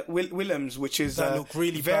Willems, which is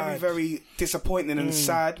really very, bad. very disappointing and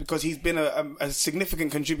sad because he's been a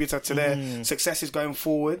significant contributor to their successes going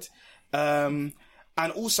forward.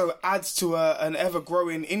 And also adds to an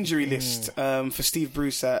ever-growing injury list for Steve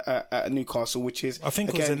Bruce at Newcastle, which is, I think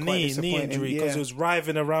it was a knee injury because it was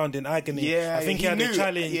writhing around in agony. I think he had a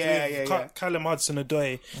challenge with Callum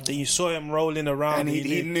Hudson-Odoi that you saw him rolling around. And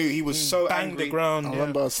he knew he was so angry. The ground. I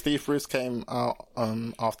remember Steve Bruce came out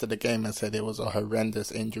after the game and said it was a horrendous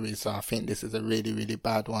injury. So I think this is a really, really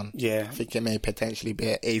bad one. Yeah. I think it may potentially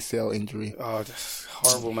be an ACL injury. Oh, that's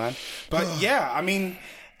horrible, man. But yeah, I mean...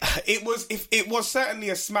 It was certainly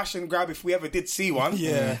a smash and grab if we ever did see one.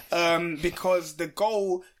 Yeah. Because the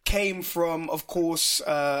goal came from, of course,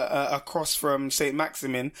 across from St.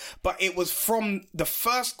 Maximin, but it was from the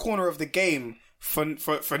first corner of the game for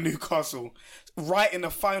Newcastle, right in the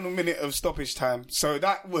final minute of stoppage time. So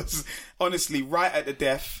that was honestly right at the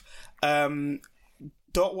death.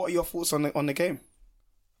 Dot, what are your thoughts on the game?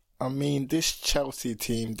 I mean, this Chelsea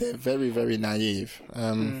team, they're very, very naive.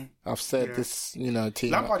 I've said this,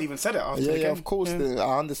 team. Lampard even said it after the game. Yeah, of course.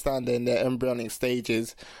 I understand they're in their embryonic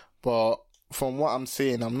stages, but from what I'm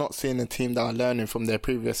seeing, I'm not seeing a team that are learning from their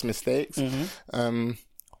previous mistakes.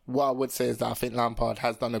 What I would say is that I think Lampard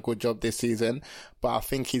has done a good job this season, but I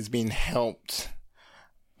think he's been helped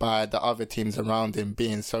by the other teams around him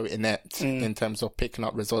being so inept in terms of picking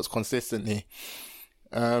up results consistently.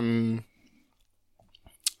 Again,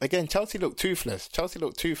 Chelsea looked toothless.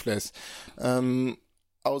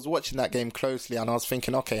 I was watching that game closely and I was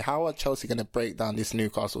thinking, okay, how are Chelsea going to break down this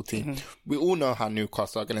Newcastle team? We all know how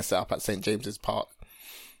Newcastle are going to set up at St. James's Park.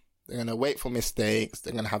 They're going to wait for mistakes.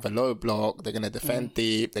 They're going to have a low block. They're going to defend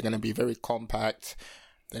deep. They're going to be very compact.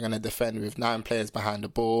 They're going to defend with 9 players behind the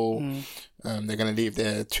ball. They're going to leave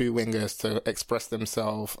their 2 wingers to express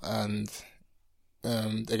themselves, and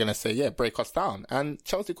they're going to say, break us down. And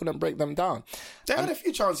Chelsea couldn't break them down. They had a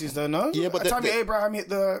few chances though, no? Yeah, but Tammy Abraham hit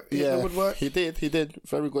the woodwork. He did.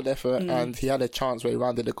 Very good effort. And he had a chance where he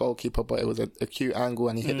rounded the goalkeeper, but it was a cute angle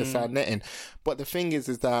and he hit the side netting. But the thing is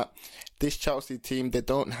that this Chelsea team, they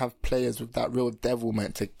don't have players with that real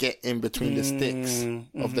devilment to get in between the sticks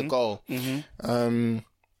of the goal.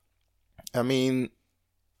 I mean,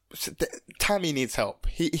 Tammy needs help.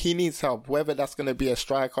 He needs help, whether that's going to be a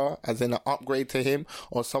striker, as in an upgrade to him,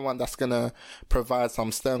 or someone that's going to provide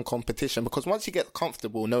some stern competition. Because once you get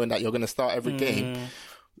comfortable knowing that you're going to start every game,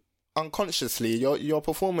 unconsciously your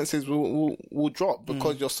performances will drop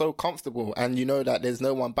because you're so comfortable and you know that there's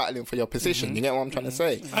no one battling for your position. You get what I'm trying to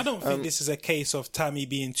say? I don't think this is a case of Tammy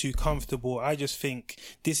being too comfortable. I just think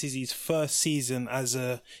this is his first season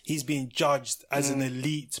he's being judged as an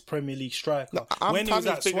elite Premier League striker. No, when he was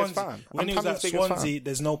at Swansea,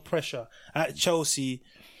 there's no pressure. At Chelsea,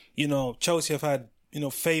 Chelsea have had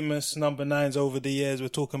famous number 9s over the years. We're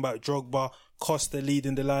talking about Drogba, Costa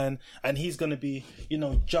leading the line, and he's going to be,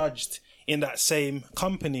 judged in that same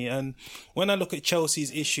company. And when I look at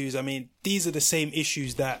Chelsea's issues, I mean, these are the same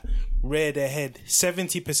issues that rear their head.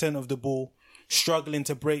 70% of the ball, struggling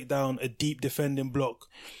to break down a deep defending block.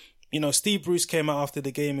 Steve Bruce came out after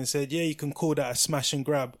the game and said, you can call that a smash and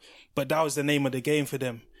grab, but that was the name of the game for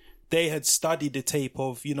them. They had studied the tape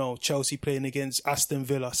of, Chelsea playing against Aston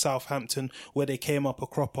Villa, Southampton, where they came up a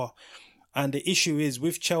cropper. And the issue is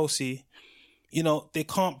with Chelsea, they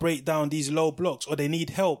can't break down these low blocks, or they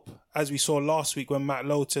need help, as we saw last week when Matt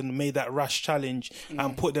Lowton made that rash challenge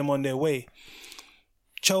and put them on their way.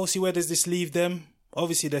 Chelsea, where does this leave them?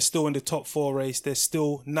 Obviously, they're still in the top 4 race. They're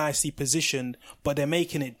still nicely positioned, but they're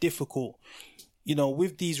making it difficult.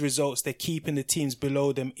 With these results, they're keeping the teams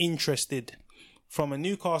below them interested. From a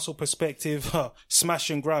Newcastle perspective, smash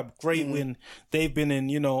and grab, great win. They've been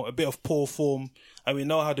in, a bit of poor form. And we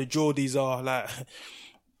know how the Geordies are,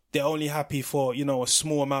 they're only happy for, a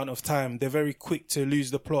small amount of time. They're very quick to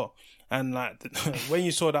lose the plot. And when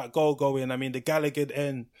you saw that goal go in, I mean, the Gallagher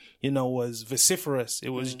end, was vociferous. It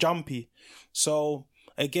was jumpy. So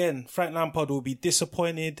again, Frank Lampard will be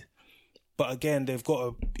disappointed. But again, they've got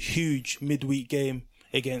a huge midweek game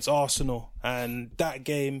against Arsenal. And that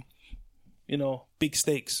game, big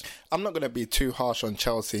stakes. I'm not going to be too harsh on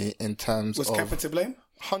Chelsea in terms of... Was Kepa to blame?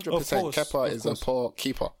 100%. Kepa is a poor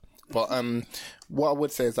keeper. But what I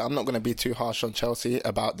would say is that I'm not going to be too harsh on Chelsea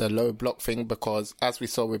about the low block thing, because as we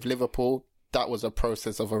saw with Liverpool, that was a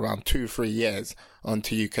process of around 2-3 years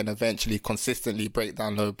until you can eventually consistently break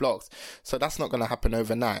down low blocks. So that's not going to happen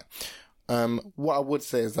overnight. What I would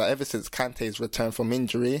say is that ever since Kante's return from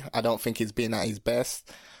injury, I don't think he's been at his best.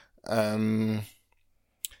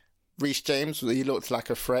 Reece James, he looks like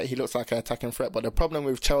a threat. He looks like an attacking threat. But the problem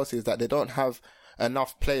with Chelsea is that they don't have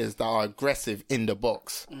enough players that are aggressive in the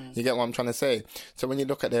box. You get what I'm trying to say? So when you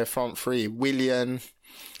look at their front three, Willian,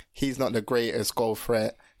 he's not the greatest goal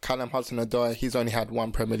threat. Callum Hudson-Odoi, he's only had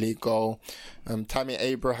 1 Premier League goal. Tammy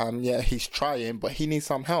Abraham, he's trying, but he needs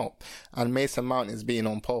some help. And Mason Mount is being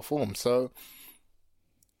on poor form. So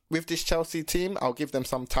with this Chelsea team, I'll give them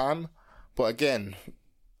some time. But again,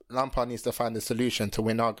 Lampard needs to find a solution to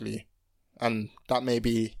win ugly. And that may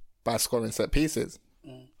be by scoring set pieces.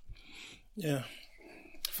 Yeah.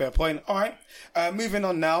 Fair point. All right. Moving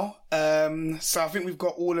on now. So I think we've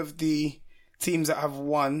got all of the teams that have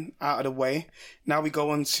won out of the way. Now we go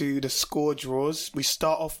on to the score draws. We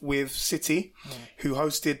start off with City, who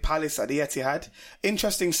hosted Palace at the Etihad.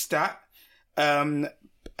 Interesting stat.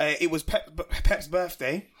 It was Pep's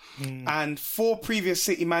birthday, and 4 previous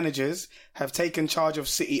City managers have taken charge of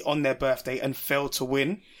City on their birthday and failed to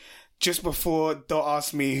win. Just before, don't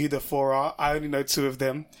ask me who the 4 are. I only know 2 of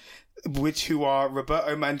them, who are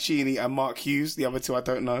Roberto Mancini and Mark Hughes. The other 2 I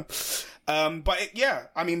don't know.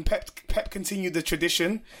 Pep continued the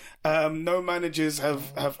tradition. No managers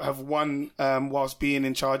have won whilst being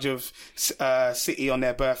in charge of City on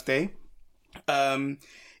their birthday.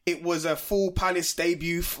 It was a full Palace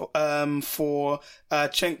debut for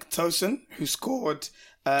Cenk Tosun, who scored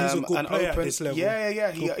He's a good player at this level.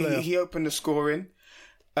 Yeah. He opened the scoring.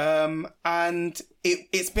 And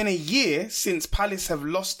it's been a year since Palace have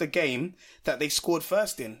lost the game that they scored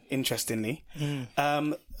first in, interestingly.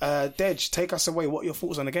 Dej, take us away. What are your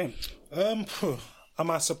thoughts on the game? Am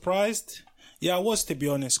I surprised? Yeah, I was, to be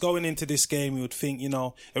honest. Going into this game, you would think,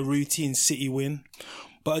 a routine City win.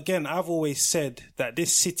 But again, I've always said that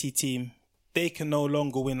this City team, they can no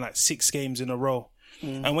longer win like 6 games in a row.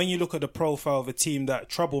 And when you look at the profile of a team that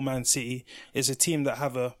trouble Man City, is a team that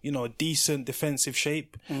have a decent defensive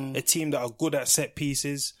shape, a team that are good at set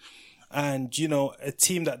pieces, and, a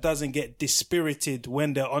team that doesn't get dispirited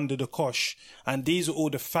when they're under the cosh. And these are all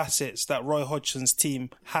the facets that Roy Hodgson's team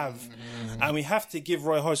have. And we have to give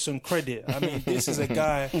Roy Hodgson credit. I mean, this is a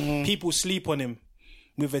guy, people sleep on him.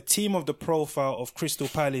 With a team of the profile of Crystal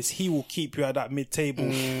Palace, he will keep you at that mid-table.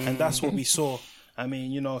 And that's what we saw. I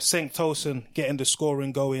mean, Cenk Tosun getting the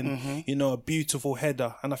scoring going, a beautiful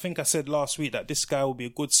header. And I think I said last week that this guy will be a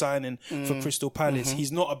good signing for Crystal Palace.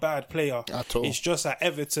 He's not a bad player. At all. It's just at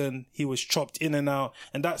Everton, he was chopped in and out.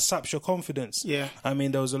 And that saps your confidence. Yeah. I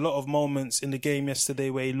mean, there was a lot of moments in the game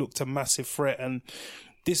yesterday where he looked a massive threat. And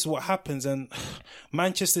this is what happens. And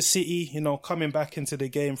Manchester City, coming back into the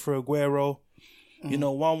game for Aguero,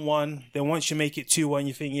 1-1. Then once you make it 2-1,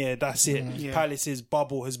 you think, yeah, that's it. Yeah. Palace's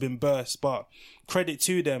bubble has been burst. But credit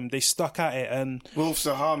to them, they stuck at it. And Wilf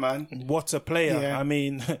Zaha, man, what a player! Yeah. I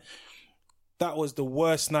mean, that was the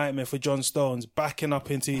worst nightmare for John Stones, backing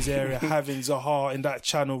up into his area, having Zaha in that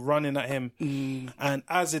channel, running at him. And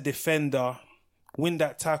as a defender, win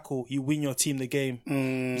that tackle, you win your team the game.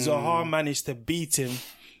 Zaha managed to beat him.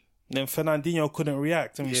 Then Fernandinho couldn't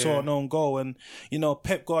react, and we saw an own goal. And,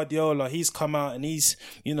 Pep Guardiola, he's come out and he's,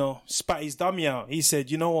 spat his dummy out. He said,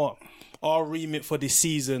 you know what? Our remit for this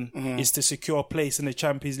season is to secure a place in the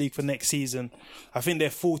Champions League for next season. I think they're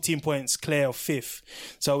 14 points clear of 5th.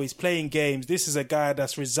 So he's playing games. This is a guy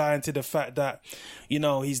that's resigned to the fact that,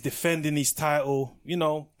 he's defending his title,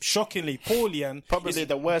 shockingly poorly. And probably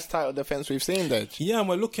the worst title defense we've seen there. Yeah, and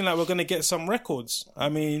we're looking like we're going to get some records. I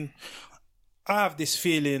mean, I have this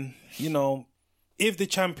feeling, if the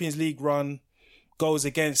Champions League run goes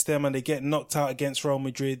against them and they get knocked out against Real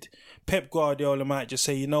Madrid, Pep Guardiola might just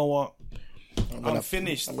say, you know what, I'm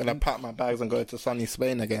finished. I'm going to pack my bags and go to sunny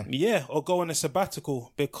Spain again. Yeah, or go on a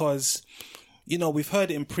sabbatical, because, we've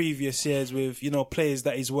heard it in previous years with, players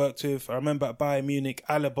that he's worked with. I remember at Bayern Munich,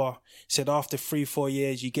 Alaba said after 3-4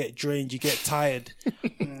 years, you get drained, you get tired.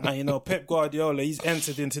 And, Pep Guardiola, he's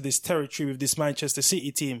entered into this territory with this Manchester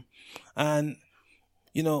City team. And,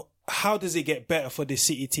 how does it get better for this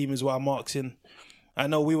City team is what I'm asking. I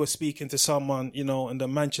know we were speaking to someone, in the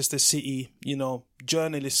Manchester City,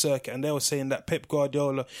 journalist circuit, and they were saying that Pep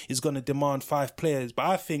Guardiola is going to demand 5 players. But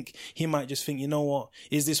I think he might just think, you know what,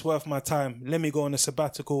 is this worth my time? Let me go on a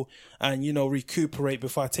sabbatical and, recuperate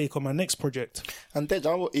before I take on my next project. And Dej,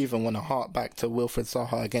 I would even want to hark back to Wilfried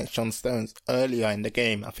Zaha against John Stones earlier in the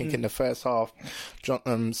game. I think in the first half,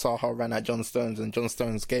 Zaha ran at John Stones and John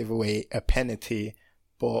Stones gave away a penalty.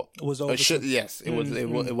 But it was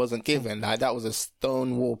it wasn't given. Like, that was a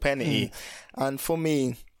stonewall penalty. And for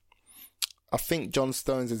me, I think John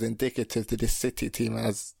Stones is indicative to this City team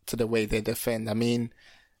as to the way they defend. I mean,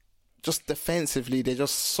 just defensively, they're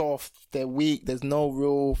just soft, they're weak, there's no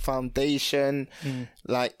real foundation.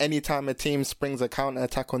 Like, anytime a team springs a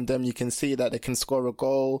counter-attack on them, you can see that they can score a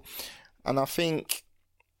goal. And I think,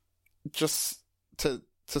 just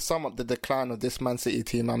to sum up the decline of this Man City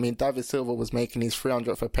team, I mean, David Silva was making his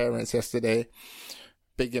 300th appearance yesterday.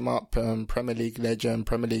 Big him up, Premier League legend,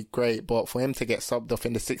 Premier League great. But for him to get subbed off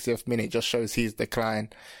in the 60th minute just shows his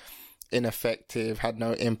decline. Ineffective, had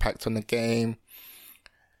no impact on the game.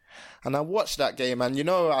 And I watched that game, and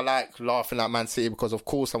I like laughing at Man City because, of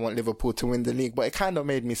course, I want Liverpool to win the league. But it kind of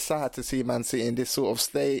made me sad to see Man City in this sort of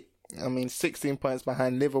state. I mean, 16 points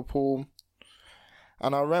behind Liverpool.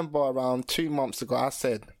 And I remember around 2 months ago, I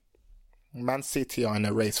said, Man City are in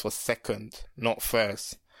a race for second, not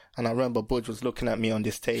first. And I remember Budge was looking at me on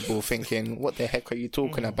this table thinking, what the heck are you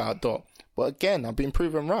talking about, Doc? But again, I've been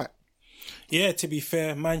proven right. Yeah, to be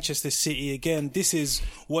fair, Manchester City, again, this is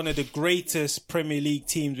one of the greatest Premier League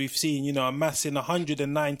teams we've seen, amassing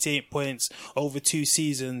 198 points over 2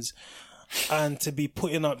 seasons. And to be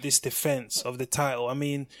putting up this defence of the title. I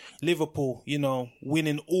mean, Liverpool,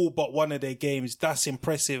 winning all but one of their games, that's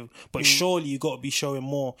impressive. But surely you got to be showing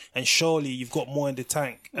more. And surely you've got more in the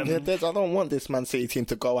tank. And I don't want this Man City team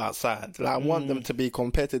to go outside. Like, I want them to be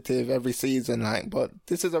competitive every season. But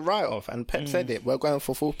this is a write-off. And Pep said it. We're going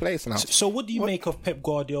for 4th place now. So what do you make of Pep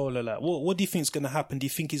Guardiola? Like, what do you think is going to happen? Do you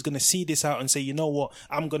think he's going to see this out and say, you know what,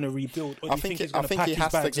 I'm going to rebuild? Or do you think he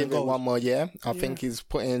has to give it one more year. I think he's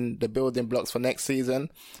putting the building building blocks for next season.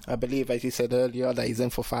 I believe, as you said earlier, that he's in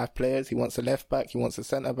for 5 players. He wants a left back. He wants a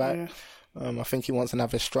centre back. Yeah. I think he wants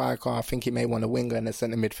another striker. I think he may want a winger and a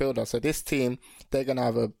centre midfielder. So this team, they're going to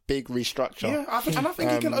have a big restructure. Yeah, I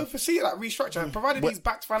think he can oversee that restructure. Provided he's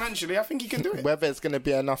backed financially, I think he can do it. Whether it's going to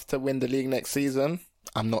be enough to win the league next season,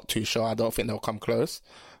 I'm not too sure. I don't think they'll come close.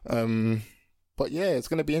 But yeah, it's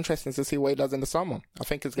going to be interesting to see what he does in the summer. I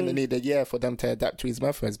think it's going to need a year for them to adapt to his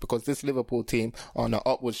methods, because this Liverpool team are on an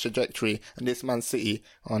upwards trajectory and this Man City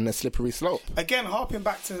on a slippery slope. Again, harping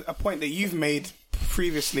back to a point that you've made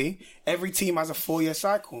previously, every team has a 4-year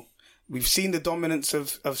cycle. We've seen the dominance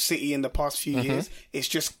of City in the past few years. It's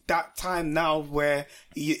just that time now where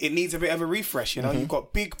it needs a bit of a refresh. You know, you've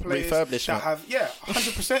got big players that have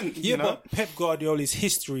 100%. Yeah, but Pep Guardiola's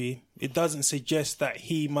history, it doesn't suggest that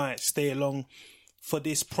he might stay along for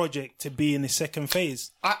this project to be in the second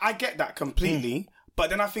phase. I get that completely, but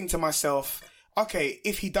then I think to myself, okay,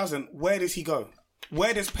 if he doesn't, where does he go?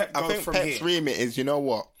 Where does Pep go from here? I think Pep's remit is, you know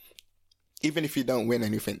what? Even if you don't win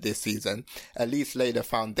anything this season, at least lay the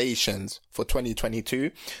foundations for 2022.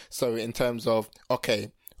 So in terms of,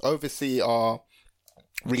 okay, oversee our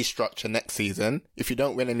restructure next season. If you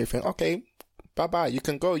don't win anything, okay, bye-bye. You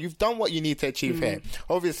can go. You've done what you need to achieve here.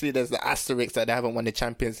 Obviously, there's the asterisk that they haven't won the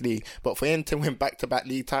Champions League. But for him to win back-to-back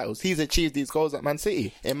league titles, he's achieved these goals at Man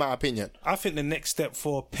City, in my opinion. I think the next step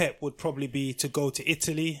for Pep would probably be to go to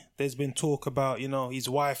Italy. There's been talk about, you know, his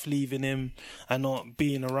wife leaving him and not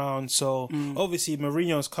being around. So, obviously,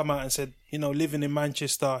 Mourinho's come out and said, you know, living in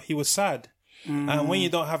Manchester, he was sad. And when you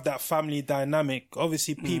don't have that family dynamic,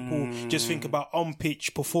 obviously people just think about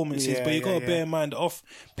on-pitch performances, but you got to bear in mind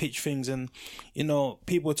off-pitch things. And, you know,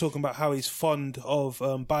 people are talking about how he's fond of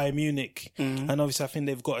Bayern Munich. And obviously I think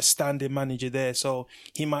they've got a standing manager there, so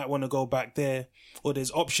he might want to go back there. Or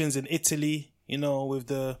there's options in Italy, you know, with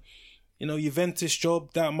the, you know, Juventus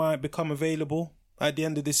job that might become available at the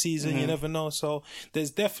end of the season. You never know. So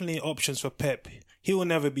there's definitely options for Pep. He will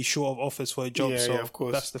never be short of offers for a job. So of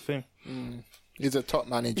course. That's the thing. He's a top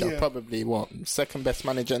manager, probably second best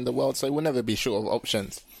manager in the world, so he will never be short of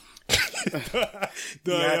options. He had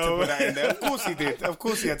to put that in there. Of course he did. Of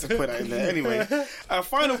course he had to put that in there. Anyway,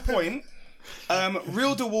 final point.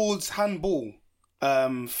 Real de Wald's handball.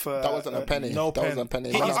 For that wasn't a penny. No that pen. wasn't a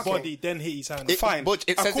penny. Hit his body, then hit his hand. Fine. But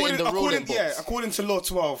it says it in the ruling books. Yeah, according to Law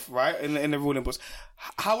 12, right, in the ruling books.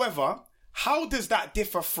 However, how does that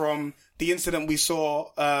differ from the incident we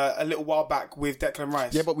saw a little while back with Declan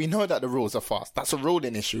Rice? Yeah, but we know that the rules are fast. That's a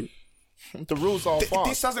ruling issue. The rules are fast.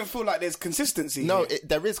 This doesn't feel like there's consistency. No,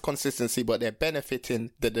 there is consistency, but they're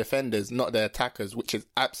benefiting the defenders, not the attackers, which is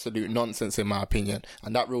absolute nonsense in my opinion.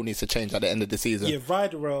 And that rule needs to change at the end of the season. Yeah,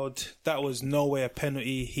 Riederold, that was nowhere a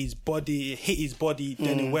penalty. His body hit his body,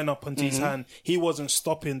 then it went up onto his hand. He wasn't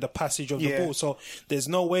stopping the passage of the ball, so there's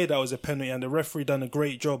no way that was a penalty. And the referee done a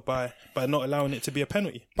great job by not allowing it to be a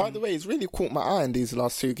penalty. By the way, he's really caught my eye in these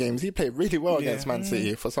last 2 games. He played really well against Man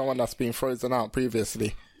City for someone that's been frozen out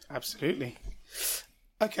previously. Absolutely.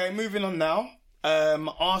 Okay, moving on now.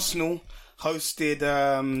 Arsenal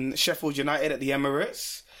hosted Sheffield United at the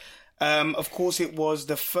Emirates. Of course, it was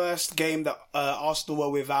the first game that Arsenal were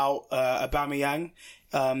without Aubameyang.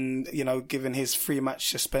 You know, given his 3-match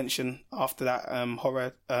suspension after that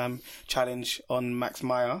horror challenge on Max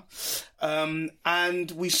Meyer.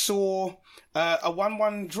 And we saw a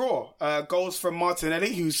 1-1 draw. Goals from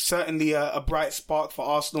Martinelli, who's certainly a bright spark for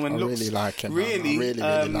Arsenal and looks really like him. Really, really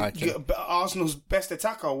like him. Arsenal's best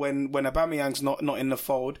attacker when Aubameyang's not in the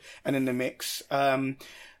fold and in the mix.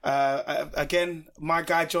 Again, my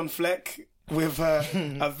guy John Fleck with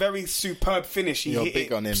a very superb finish. He hit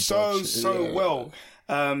it on him, so well.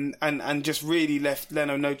 And just really left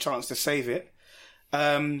Leno no chance to save it.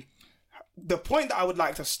 The point that I would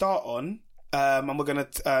like to start on, and we're going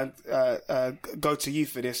to go to you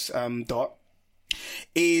for this, Dot,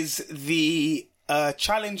 is the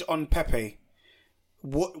challenge on Pepe.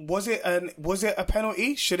 Was it a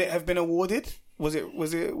penalty? Should it have been awarded? Was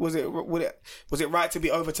it right to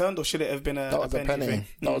be overturned, or should it have been a penalty?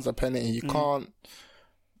 That was a penalty. You can't.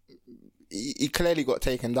 He clearly got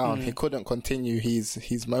taken down. He couldn't continue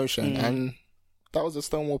his motion, and that was a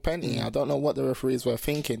Stonewall penalty. I don't know what the referees were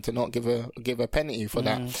thinking to not give a penalty for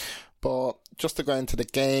that. But just to go into the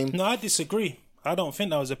game, no, I disagree. I don't think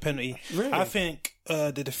that was a penalty. Really? I think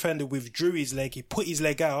the defender withdrew his leg. He put his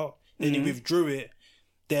leg out, then he withdrew it.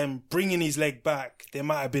 Then bringing his leg back, there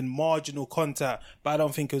might have been marginal contact, but I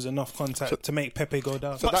don't think it was enough contact to make Pepe go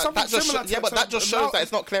down. So that just shows that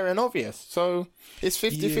it's not clear and obvious. So it's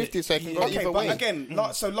 50-50, so it can go either way. Again,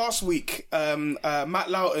 so last week, Matt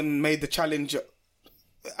Loughton made the challenge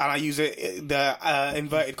and I use the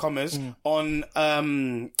inverted commas, on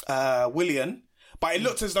Willian, but it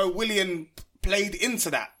looked as though Willian played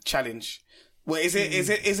into that challenge. Well, is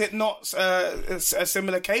it not a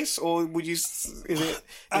similar case, or would you? Is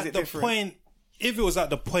it different? Point? If it was at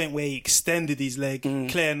the point where he extended his leg,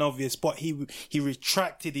 clear and obvious, but he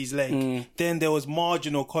retracted his leg, then there was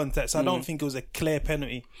marginal contact. So I don't think it was a clear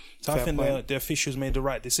penalty. So I think the officials made the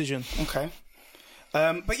right decision. Okay.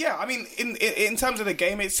 But yeah, I mean, in terms of the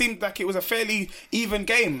game, it seemed like it was a fairly even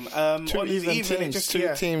game.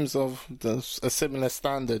 Two teams of a similar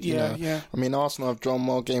standard. Yeah. I mean, Arsenal have drawn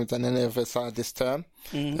more games than any other side this term.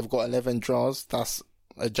 They've got 11 draws. That's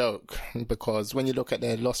a joke, because when you look at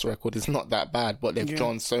their loss record, it's not that bad, but they've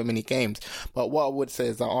drawn so many games. But what I would say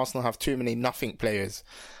is that Arsenal have too many nothing players.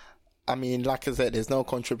 I mean, like I said, there's no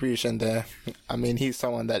contribution there. I mean, he's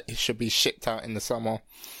someone that should be shipped out in the summer.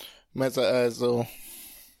 Mesut Ozil,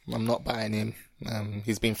 I'm not buying him.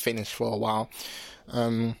 He's been finished for a while.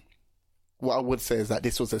 What I would say is that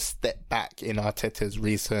this was a step back in Arteta's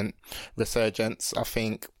recent resurgence. I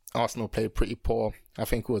think Arsenal played pretty poor. I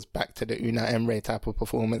think it was back to the Unai Emery type of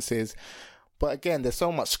performances. But again, there's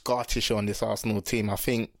so much scar tissue on this Arsenal team. I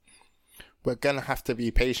think we're going to have to be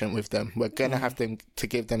patient with them. We're going to have to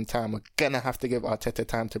give them time. We're going to have to give Arteta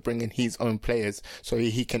time to bring in his own players so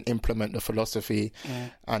he can implement the philosophy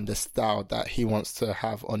and the style that he wants to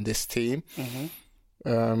have on this team.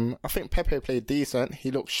 I think Pepe played decent. He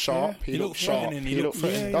looked sharp. He looked sharp.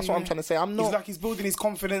 That's what I'm trying to say. He's building his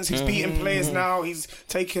confidence. He's beating players now. He's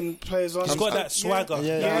taking players on. He's got that swagger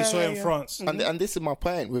that we saw in France. And this is my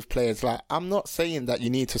point with players. Like, I'm not saying that you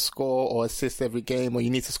need to score or assist every game, or you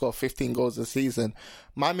need to score 15 goals a season.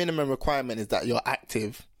 My minimum requirement is that you're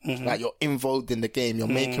active. Like, you're involved in the game, you're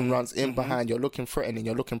making runs in behind, you're looking threatening,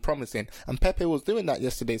 you're looking promising. And Pepe was doing that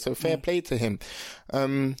yesterday, so fair play to him.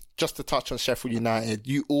 Just to touch on Sheffield United,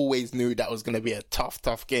 you always knew that was going to be a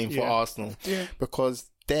tough game for Arsenal, because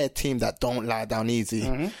they're a team that don't lie down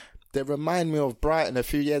easy. They remind me of Brighton a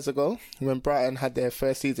few years ago, when Brighton had their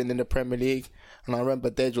first season in the Premier League. And I remember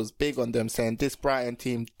Dej was big on them, saying this Brighton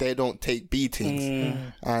team, they don't take beatings.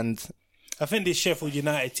 And I think this Sheffield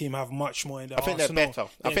United team have much more in the Arsenal. I think they're better.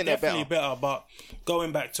 I think they're definitely better. But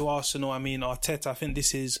going back to Arsenal, I mean, Arteta, I think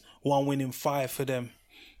this is 1 win in 5 for them.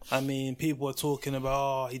 I mean, people are talking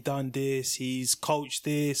about, he done this, he's coached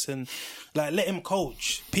this, and like, let him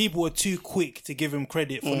coach. People are too quick to give him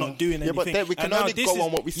credit for not doing anything. But then we can only go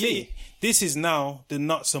on what we see. This is now the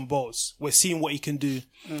nuts and bolts. We're seeing what he can do.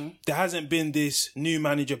 There hasn't been this new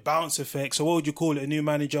manager bounce effect. So what would you call it? A new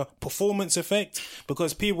manager performance effect?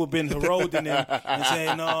 Because people have been heralding him and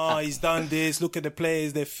saying, he's done this. Look at the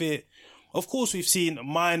players, they're fit. Of course, we've seen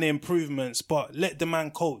minor improvements, but let the man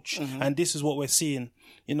coach. And this is what we're seeing.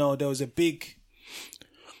 You know, there was a big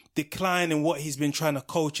decline in what he's been trying to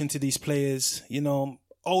coach into these players. You know,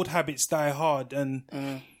 old habits die hard,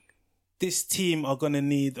 and this team are going to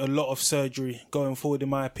need a lot of surgery going forward, in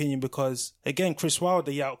my opinion, because, again, Chris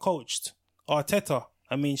Wilder, he out-coached Arteta.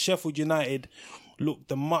 I mean, Sheffield United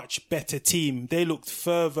looked a much better team. They looked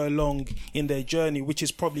further along in their journey, which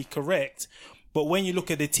is probably correct. But when you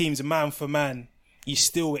look at the teams man for man, you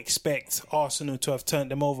still expect Arsenal to have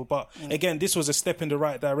turned them over. But again, this was a step in the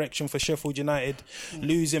right direction for Sheffield United,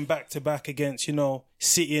 losing back-to-back against,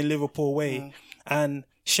 City and Liverpool away. And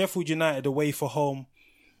Sheffield United away from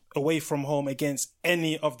home against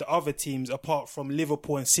any of the other teams apart from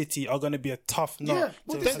Liverpool and City are going to be a tough nut.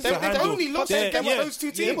 They only lost those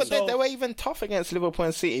two teams. But they were even tough against Liverpool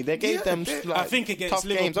and City. They gave them I think against tough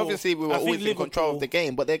Liverpool, games. Obviously, we were always in control of the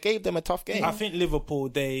game, but they gave them a tough game. I think Liverpool,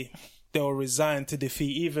 they were resigned to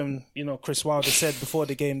defeat. Even, Chris Wilder said before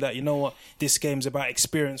the game that, this game's about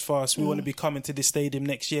experience for us. We want to be coming to this stadium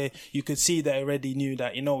next year. You could see they already knew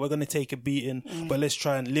that, we're going to take a beating, but let's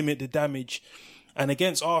try and limit the damage. And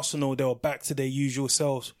against Arsenal, they were back to their usual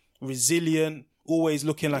selves. Resilient, always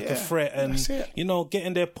looking like a threat, and,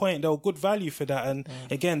 getting their point. They were good value for that. And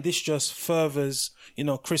again, this just furthers,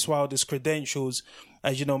 Chris Wilder's credentials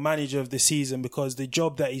as, manager of the season, because the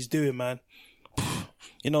job that he's doing, man,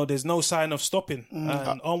 there's no sign of stopping,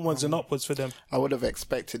 and onwards and upwards for them. I would have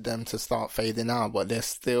expected them to start fading out, but they're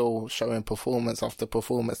still showing performance after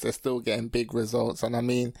performance. They're still getting big results. And I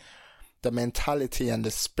mean, the mentality and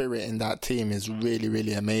the spirit in that team is really,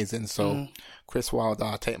 really amazing. So, Chris Wilder,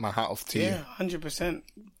 I take my hat off to you. Yeah, 100%.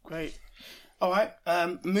 Great. All right,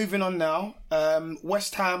 moving on now.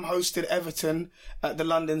 West Ham hosted Everton at the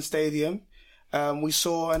London Stadium. We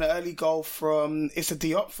saw an early goal from Issa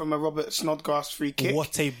Diop from a Robert Snodgrass free kick.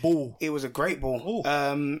 What a ball. It was a great ball.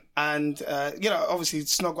 Obviously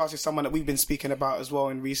Snodgrass is someone that we've been speaking about as well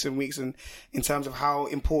in recent weeks, and in terms of how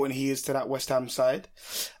important he is to that West Ham side.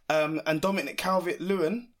 And Dominic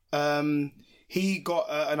Calvert-Lewin, he got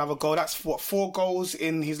another goal. That's 4 goals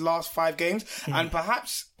in his last 5 games. And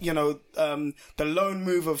perhaps, the loan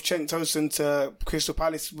move of Cenk Tosun to Crystal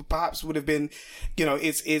Palace perhaps would have been,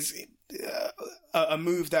 is a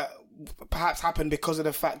move that perhaps happened because of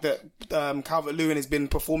the fact that Calvert-Lewin has been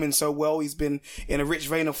performing so well. He's been in a rich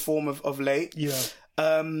vein of form of late. Yeah.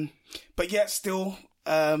 But yet still...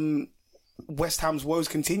 West Ham's woes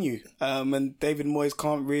continue, and David Moyes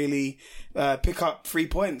can't really pick up 3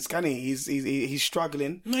 points, can he? He's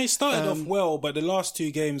struggling. No, he started off well, but the last 2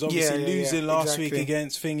 games, obviously losing last week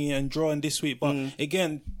against Thingy and drawing this week. But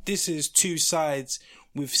again, this is 2 sides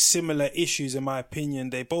with similar issues, in my opinion.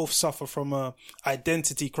 They both suffer from a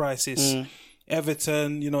identity crisis.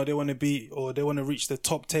 Everton, they want to beat, or they want to reach the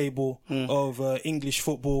top table of English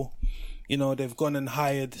football. They've gone and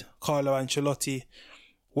hired Carlo Ancelotti.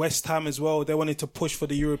 West Ham as well, they wanted to push for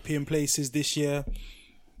the European places this year.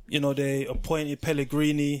 They appointed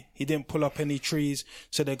Pellegrini. He didn't pull up any trees.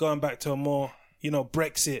 So they're going back to a more,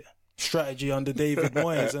 Brexit strategy under David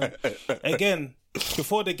Moyes. And again,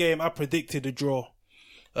 before the game, I predicted a draw.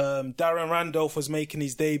 Darren Randolph was making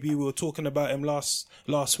his debut. We were talking about him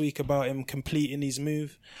last week, about him completing his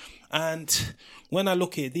move. And when I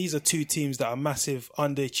look at it, these are 2 teams that are massive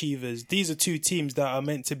underachievers. These are 2 teams that are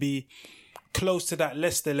meant to be close to that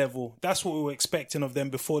Leicester level. That's what we were expecting of them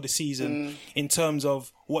before the season in terms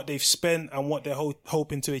of what they've spent and what they're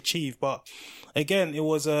hoping to achieve. But again, it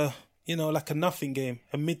was like a nothing game,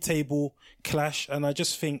 a mid-table clash. And I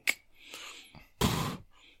just think,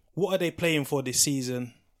 what are they playing for this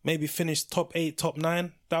season? Maybe finish top 8, top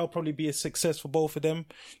 9. That'll probably be a success for both of them.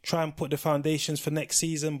 Try and put the foundations for next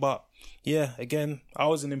season. But yeah, again, I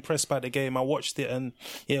wasn't impressed by the game. I watched it and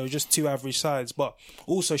it was just 2 average sides. But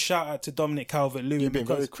also shout out to Dominic Calvert-Lewin. You've been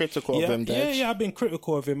very critical of him, Dave. Yeah, I've been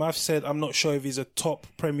critical of him. I've said I'm not sure if he's a top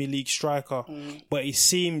Premier League striker, but he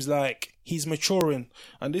seems like he's maturing.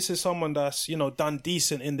 And this is someone that's, done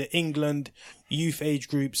decent in the England youth age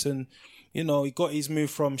groups, and he got his move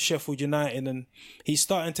from Sheffield United, and he's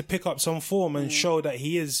starting to pick up some form and show that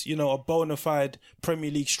he is, a bona fide Premier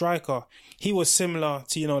League striker. He was similar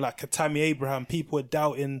to, like a Tammy Abraham. People were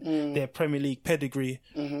doubting their Premier League pedigree,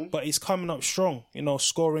 but he's coming up strong,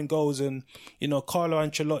 scoring goals. And, Carlo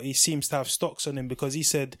Ancelotti seems to have stocks on him because he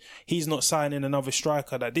said he's not signing another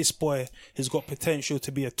striker, that this boy has got potential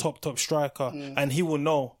to be a top striker, and he will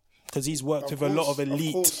know because he's worked with a lot of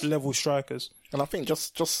elite level strikers. And I think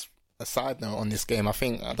just a side note on this game, I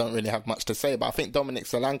think I don't really have much to say, but I think Dominic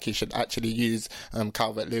Solanke should actually use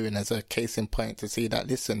Calvert-Lewin as a case in point to see that,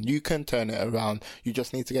 listen, you can turn it around. You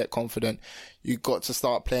just need to get confident. You've got to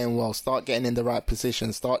start playing well, start getting in the right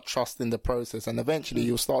position, start trusting the process, and eventually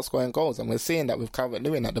you'll start scoring goals. And we're seeing that with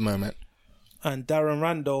Calvert-Lewin at the moment. And Darren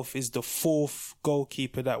Randolph is the 4th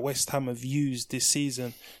goalkeeper that West Ham have used this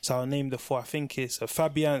season. So I'll name the 4. I think it's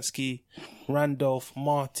Fabianski, Randolph,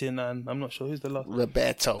 Martin, and I'm not sure who's the last.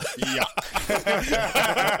 Roberto. Yeah.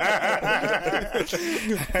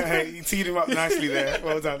 You teed him up nicely there.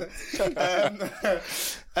 Well done.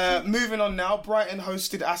 Moving on now, Brighton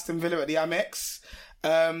hosted Aston Villa at the Amex.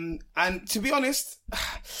 And to be honest...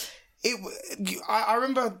 I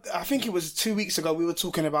remember, I think it was 2 weeks ago, we were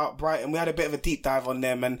talking about Brighton. We had a bit of a deep dive on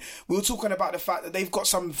them, and we were talking about the fact that they've got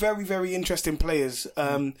some very, very interesting players,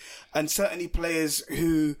 and certainly players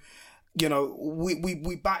who,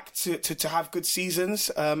 we back to have good seasons,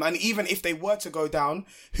 and even if they were to go down,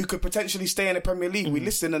 who could potentially stay in the Premier League. We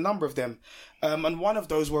listed a number of them, and one of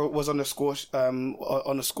those was on the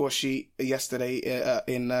score sheet yesterday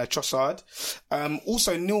in Trossard.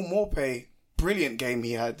 Also, Neil Maupay. Brilliant game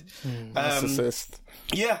he had. Assist.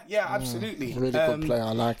 Yeah, absolutely. Really good player.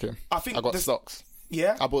 I like him. I got stocks.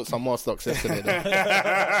 Yeah? I bought some more stocks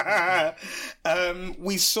yesterday.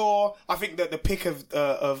 We saw, I think that the pick of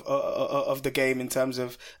the game in terms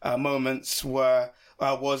of moments was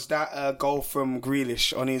that goal from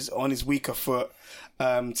Grealish on his weaker foot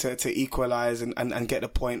to equalise and get the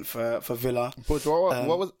point for Villa. But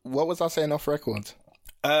what was I saying off record?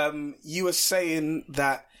 You were saying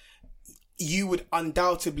that you would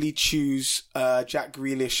undoubtedly choose Jack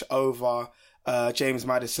Grealish over James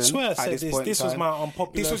Maddison. I swear I said this was my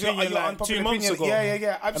unpopular opinion like 2 months ago.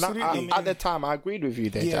 Yeah, absolutely. At the time, I agreed with you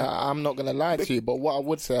there. Yeah. I'm not going to lie to you, but what I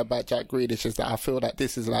would say about Jack Grealish is that I feel that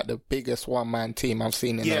this is like the biggest one-man team I've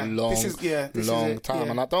seen in a long time.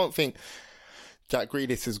 And I don't think Jack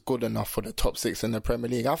Grealish is good enough for the top 6 in the Premier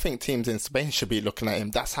League. I think teams in Spain should be looking at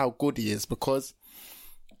him. That's how good he is, because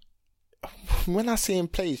when I see him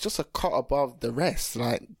play, he's just a cut above the rest.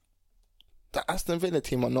 Like, the Aston Villa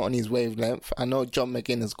team are not on his wavelength. I know John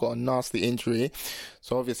McGinn has got a nasty injury,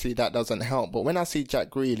 so obviously that doesn't help. But when I see Jack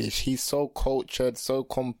Grealish, he's so cultured, so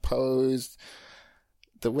composed.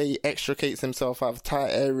 The way he extricates himself out of tight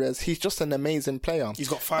areas, he's just an amazing player. He's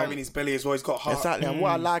got fire in his belly as well. He's got heart. Exactly. And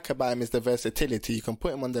what I like about him is the versatility. You can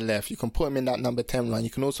put him on the left. You can put him in that number 10 line.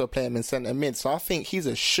 You can also play him in centre mid. So I think he's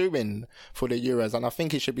a shoo-in for the Euros. And I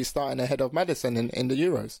think he should be starting ahead of Maddison in the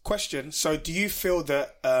Euros. Question. So do you feel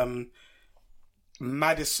that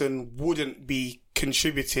Maddison wouldn't be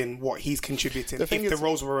contributing what he's contributing if the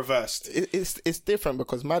roles were reversed? It's different,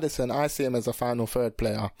 because Maddison, I see him as a final third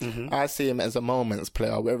player. I see him as a moments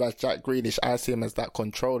player, whereas Jack Grealish, I see him as that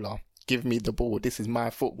controller. Give me the ball. This is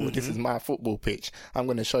my football. This is my football pitch. I'm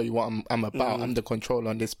going to show you what I'm about. I'm the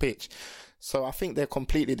controller on this pitch. So I think they're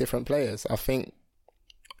completely different players. I think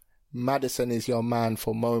Maddison is your man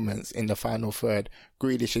for moments in the final third.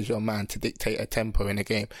 Grealish is your man to dictate a tempo in a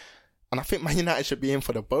game. And I think Man United should be in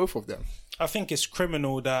for the both of them. I think it's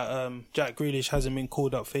criminal that Jack Grealish hasn't been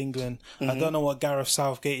called up for England. I don't know what Gareth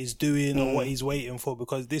Southgate is doing or what he's waiting for,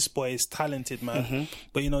 because this boy is talented, man.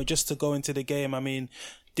 But, just to go into the game, I mean,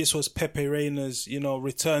 this was Pepe Reina's,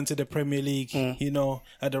 return to the Premier League,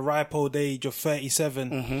 at the ripe old age of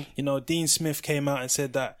 37. Dean Smith came out and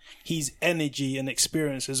said that his energy and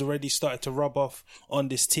experience has already started to rub off on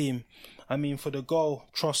this team. I mean, for the goal,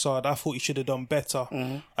 Trossard, I thought he should have done better.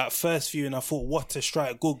 At first viewing, I thought, what a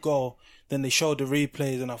strike, good goal. Then they showed the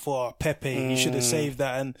replays and I thought, Pepe, you should have saved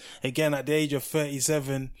that. And again, at the age of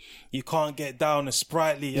 37, you can't get down as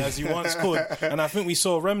sprightly as you once could. And I think we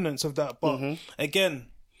saw remnants of that. But again,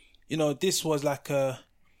 this was like a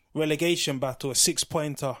relegation battle, a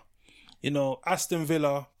 6-pointer. Aston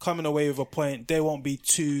Villa coming away with a point, they won't be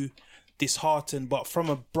too disheartened, but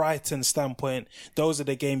from a Brighton standpoint, those are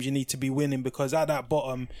the games you need to be winning, because at that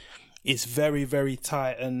bottom it's very, very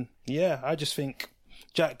tight. And yeah, I just think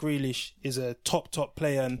Jack Grealish is a top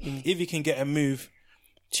player, and if he can get a move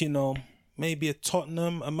to maybe a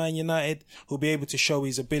Tottenham, a Man United, who'll be able to show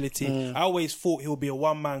his ability. I always thought he'll be a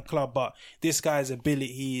one-man club, but this guy's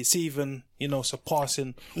ability is even,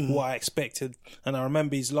 surpassing what I expected. And I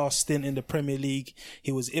remember his last stint in the Premier League,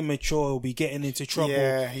 he was immature, he'll be getting into trouble.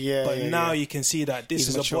 But now you can see that this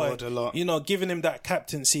is a boy, giving him that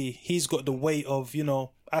captaincy, he's got the weight of,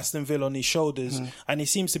 Aston Villa on his shoulders, and he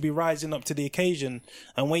seems to be rising up to the occasion.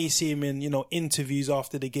 And when you see him in, interviews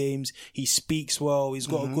after the games, he speaks well, he's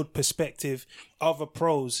got a good perspective. Other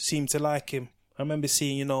pros seem to like him. I remember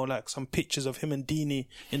seeing, like some pictures of him and Deeney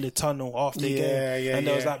in the tunnel after the game. And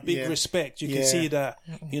there was that big respect. You can see that,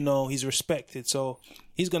 he's respected. So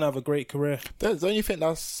he's going to have a great career. Don't you think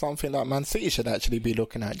that's something that Man City should actually be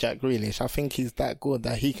looking at, Jack Grealish? I think he's that good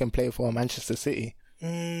that he can play for Manchester City.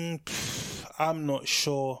 I'm not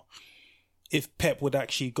sure if Pep would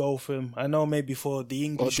actually go for him. I know maybe for the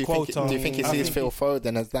English quota. Do you think he sees Phil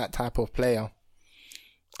Foden as that type of player?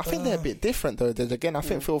 I think they're a bit different though. I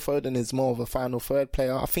think Phil Foden is more of a final third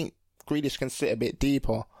player. I think Grealish can sit a bit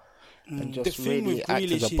deeper. And just the thing really with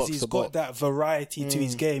Grealish is he's got that variety to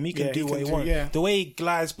his game. He can do what he wants. The way he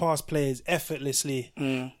glides past players effortlessly.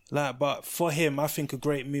 But for him, I think a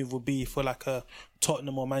great move would be for like a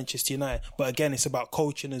Tottenham or Manchester United. But again, it's about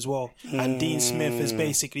coaching as well. And Dean Smith has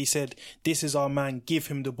basically said, this is our man, give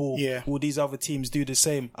him the ball. Will these other teams do the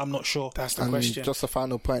same? I'm not sure. That's the question. Just a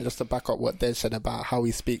final point, just to back up what Des said about how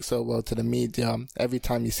he speaks so well to the media. Every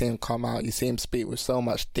time you see him come out, you see him speak with so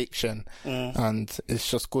much diction. And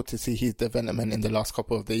it's just good to see his development in the last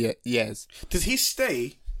couple of the years. Does he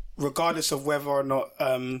stay regardless of whether or not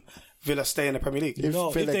Villa stay in the Premier League?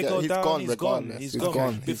 If they go down, he's gone. He's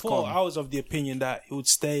gone. Before, I was of the opinion that he would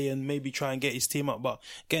stay and maybe try and get his team up. But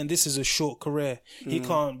again, this is a short career. He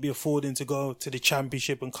can't be affording to go to the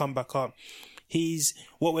Championship and come back up.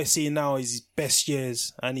 What we're seeing now is his best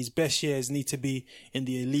years, and his best years need to be in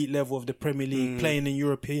the elite level of the Premier League, playing in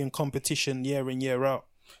European competition year in, year out.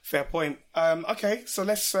 Fair point. Okay, so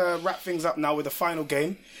let's wrap things up now with the final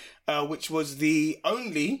game, which was the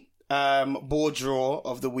only ball draw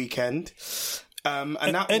of the weekend. And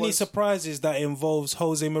that any surprises that involves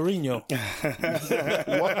Jose Mourinho?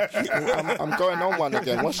 I'm going on one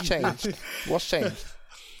again. What's changed?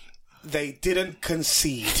 They didn't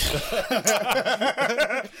concede.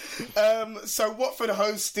 So Watford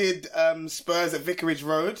hosted Spurs at Vicarage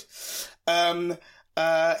Road.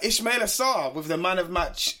 Ismail Assar with the man of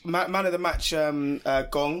the match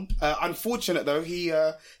gong. Unfortunate though,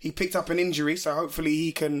 he picked up an injury, so hopefully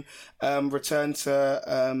he can return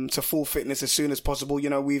to full fitness as soon as possible. You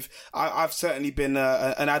know, I've certainly been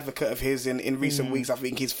an advocate of his in recent weeks. I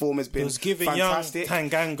think his form has been fantastic. Young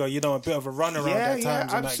Tanganga, you know, a bit of a run around at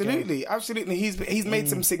times. Absolutely. He's made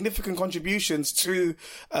some significant contributions to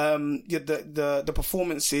the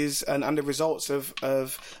performances and the results of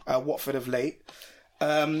Watford of late.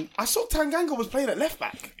 I saw Tanganga was playing at left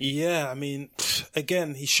back. Yeah, I mean,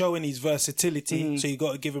 again, he's showing his versatility, so you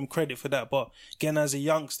got to give him credit for that. But again, as a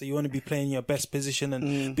youngster, you want to be playing your best position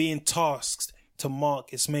and being tasked to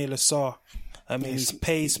mark Ismail Assar. I mean, his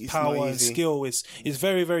pace, power, and skill is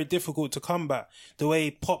very, very difficult to combat. The way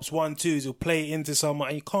he pops 1-2s, he'll play it into someone,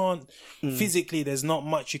 and you can't physically. There's not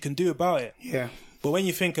much you can do about it. Yeah. But when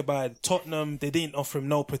you think about it, Tottenham, they didn't offer him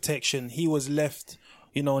no protection. He was left,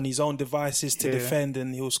 you know, on his own devices to defend,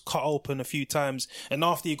 and he was cut open a few times. And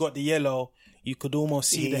after he got the yellow, you could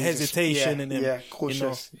almost see the hesitation in him. Yeah,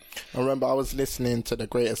 cautious. You know. I remember I was listening to the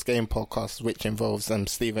Greatest Game podcast, which involves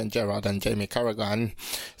Steven Gerrard and Jamie Carragher. And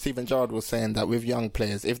Steven Gerrard was saying that with young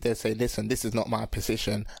players, if they say, listen, this is not my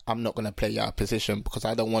position, I'm not going to play your position because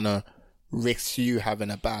I don't want to risk you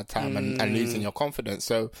having a bad time and losing your confidence.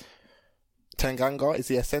 So Tanganga, is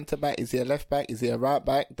he a centre-back? Is he a left-back? Is he a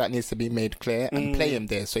right-back? That needs to be made clear and play him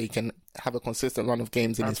there so he can have a consistent run of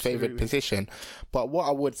games in his favourite position. But what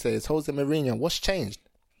I would say is, Jose Mourinho, what's changed?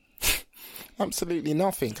 Absolutely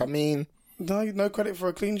nothing. I mean... No credit for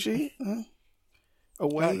a clean sheet?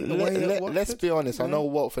 Let's be honest. I know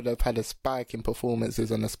Watford have had a spike in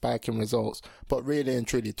performances and a spike in results, but really and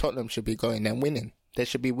truly, Tottenham should be going and winning. They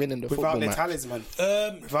should be winning the football match. Without their talisman.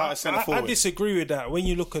 Without a centre forward. I disagree with that. When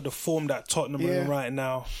you look at the form that Tottenham are in right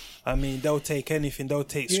now, I mean, they'll take anything. They'll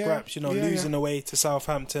take scraps, losing away to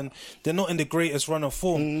Southampton. They're not in the greatest run of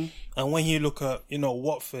form. And when you look at,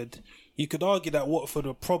 Watford, you could argue that Watford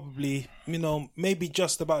are probably, maybe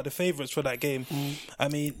just about the favourites for that game. I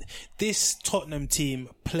mean, this Tottenham team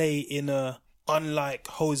play in a unlike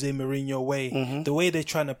Jose Mourinho way. The way they're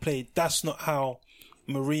trying to play, that's not how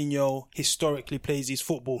Mourinho historically plays his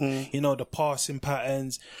football. The passing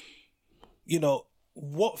patterns.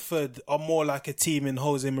 Watford are more like a team in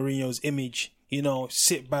Jose Mourinho's image.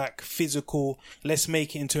 Sit back, physical, let's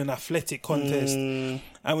make it into an athletic contest.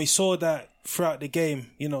 And we saw that throughout the game.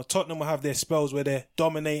 Tottenham will have their spells where they're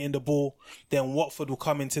dominating the ball, then Watford will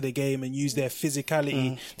come into the game and use their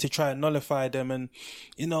physicality to try and nullify them. And,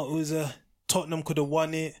 it was Tottenham could have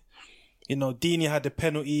won it. Deeney had the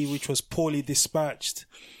penalty, which was poorly dispatched.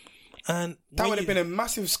 And that would have been a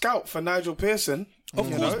massive scout for Nigel Pearson. Of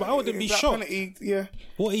course, but I wouldn't be shocked. Penalty,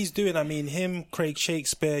 what he's doing, I mean, him, Craig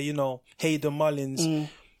Shakespeare, Hayden Mullins,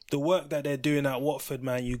 the work that they're doing at Watford,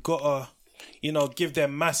 man, you gotta, give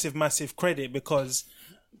them massive, massive credit because,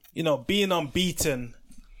 being unbeaten,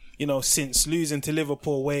 since losing to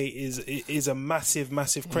Liverpool away is a massive,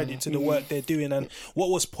 massive credit to the work they're doing. And what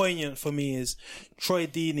was poignant for me is Troy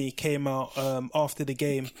Deeney came out after the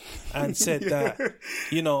game and said that,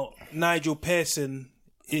 Nigel Pearson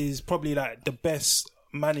is probably like the best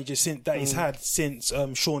manager he's had since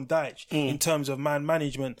Sean Dyche in terms of man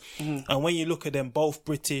management. And when you look at them, both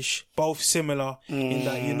British, both similar in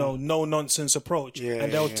that, no nonsense approach.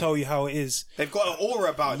 And they'll tell you how it is. They've got an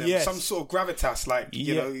aura about them, some sort of gravitas,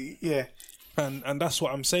 And that's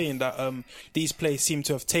what I'm saying, that these players seem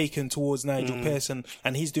to have taken towards Nigel Pearson,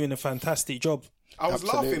 and he's doing a fantastic job. I was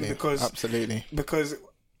laughing because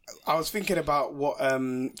I was thinking about what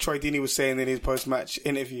Troy Deeney was saying in his post-match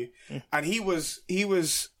interview, and he was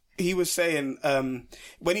saying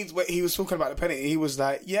when he was talking about the penalty, he was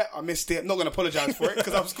like, "Yeah, I missed it. I'm not going to apologise for it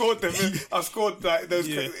because I've scored them. I've scored like those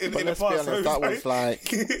in the past."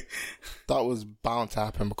 That was bound to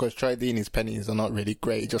happen because Troy Deeney's penalties are not really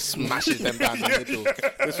great. He just smashes them down the middle.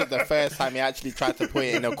 This was the first time he actually tried to put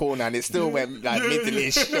it in a corner, and it still went like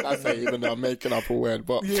middle-ish. Should I say? Even though I'm making up a word,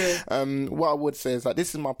 but what I would say is that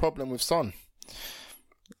this is my problem with Son.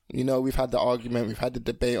 We've had the argument, we've had the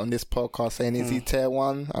debate on this podcast saying, is he tier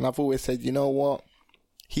 1? And I've always said, you know what?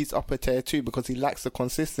 He's upper tier 2 because he lacks the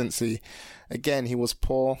consistency. Again, he was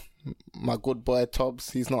poor. My good boy,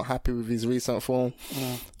 Tobbs, he's not happy with his recent form.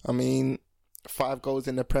 I mean, 5 goals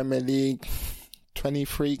in the Premier League,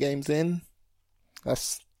 23 games in.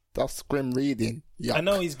 That's grim reading. Yuck. I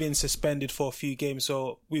know he's been suspended for a few games,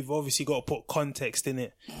 so we've obviously got to put context in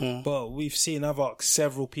it. But we've seen, I've asked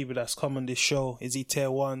several people that's come on this show, is he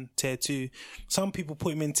tier 1, tier 2? Some people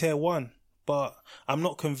put him in tier 1. but I'm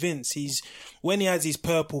not convinced. When he has his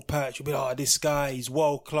purple patch, you'll be like, this guy, he's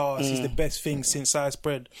world class, he's the best thing since sliced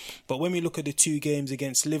bread. But when we look at the 2 games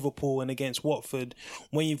against Liverpool and against Watford,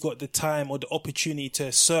 when you've got the time or the opportunity to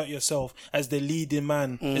assert yourself as the leading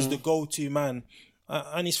man, as the go-to man,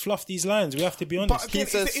 and he's fluffed these lines, we have to be honest. But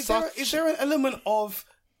again, is there an element of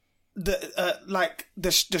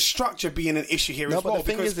the structure being an issue here as well? But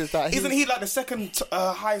the thing is that isn't he like the second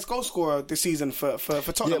highest goal scorer this season for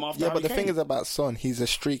Tottenham after Harry but the Kane? thing is about Son, he's a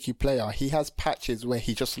streaky player. He has patches where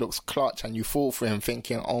he just looks clutch and you fall for him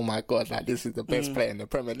thinking, oh my God, like this is the best player in the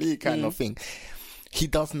Premier League kind of thing. He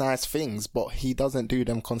does nice things, but he doesn't do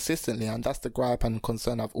them consistently, and that's the gripe and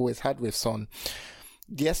concern I've always had with Son.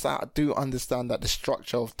 Yes, I do understand that the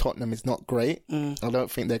structure of Tottenham is not great. I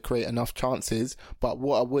don't think they create enough chances. But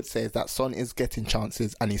what I would say is that Son is getting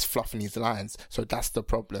chances and he's fluffing his lines. So that's the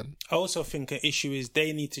problem. I also think an issue is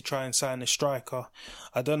they need to try and sign a striker.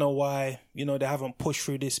 I don't know why, they haven't pushed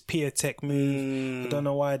through this Piatek move. I don't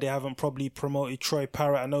know why they haven't probably promoted Troy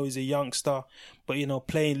Parrott. I know he's a youngster, but,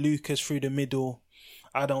 playing Lucas through the middle,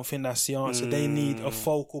 I don't think that's the answer. They need a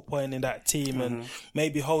focal point in that team, and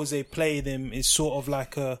maybe Jose playing him is sort of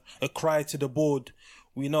like a cry to the board.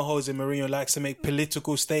 We know Jose Mourinho likes to make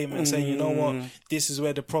political statements saying, you know what, this is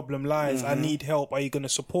where the problem lies. I need help. Are you going to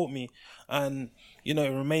support me? And, it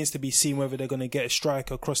remains to be seen whether they're going to get a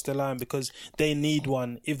striker across the line, because they need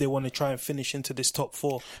one if they want to try and finish into this top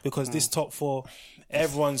 4. Because this top 4,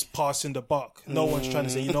 everyone's passing the buck. No one's trying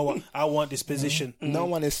to say, you know what, I want this position. No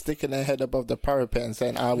one is sticking their head above the parapet and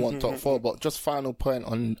saying, I want top 4. But just final point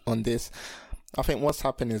on this, I think what's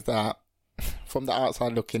happened is that from the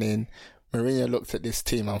outside looking in, Mourinho looked at this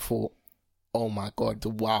team and thought, oh my God,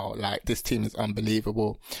 wow, like this team is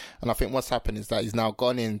unbelievable. And I think what's happened is that he's now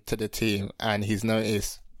gone into the team and he's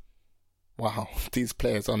noticed, wow, these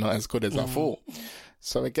players are not as good as I thought.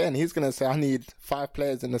 So again, he's going to say, I need 5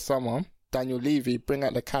 players in the summer. Daniel Levy, bring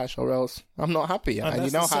out the cash or else I'm not happy. And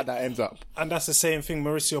you know how that ends up. And that's the same thing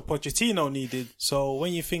Mauricio Pochettino needed. So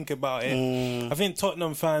when you think about it, I think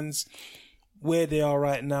Tottenham fans, where they are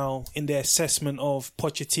right now in their assessment of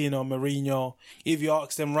Pochettino, Mourinho, if you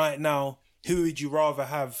ask them right now, who would you rather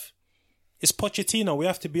have? It's Pochettino, we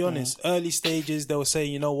have to be honest. Early stages, they were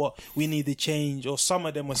saying, you know what, we need a change. Or some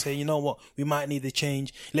of them were saying, you know what, we might need a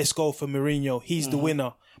change. Let's go for Mourinho. He's the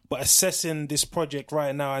winner. But assessing this project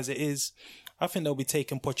right now as it is, I think they'll be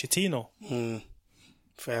taking Pochettino.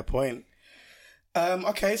 Fair point.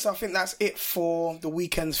 Okay, so I think that's it for the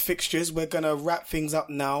weekend's fixtures. We're going to wrap things up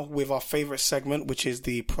now with our favourite segment, which is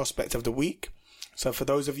the prospect of the week. So for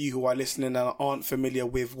those of you who are listening and aren't familiar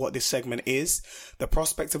with what this segment is, the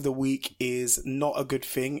prospect of the week is not a good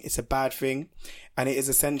thing. It's a bad thing. And it is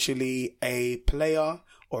essentially a player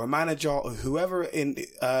or a manager or whoever in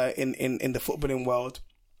the footballing world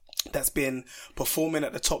that's been performing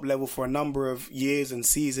at the top level for a number of years and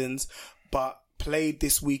seasons, but played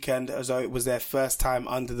this weekend as though it was their first time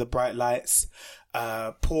under the bright lights.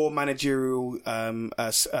 Poor managerial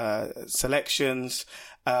selections,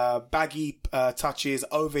 baggy touches,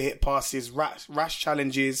 overhit passes, rash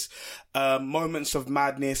challenges, moments of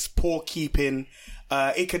madness, poor keeping.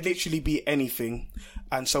 It could literally be anything.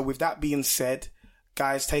 And so with that being said,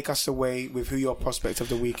 guys, take us away with who your prospect of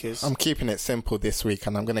the week is. I'm keeping it simple this week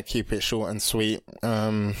and I'm going to keep it short and sweet.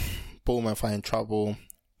 Bournemouth are in trouble.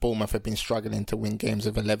 Bournemouth have been struggling to win games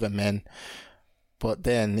with 11 men. But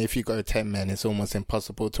then if you go 10 men, it's almost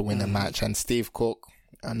impossible to win a match. And Steve Cook,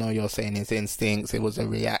 I know you're saying his instincts. It was a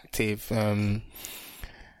reactive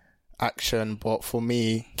action. But for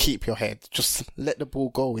me, keep your head. Just let the ball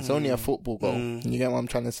go. It's only a football goal. You get what I'm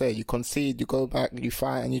trying to say? You concede, you go back, you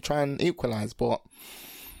fight, and you try and equalise. But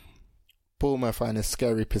Bournemouth are in a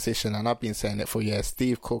scary position. And I've been saying it for years.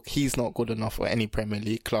 Steve Cook, he's not good enough for any Premier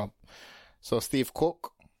League club. So Steve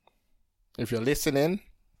Cook, if you're listening,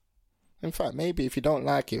 in fact, maybe if you don't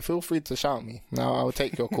like it, feel free to shout me. Now I'll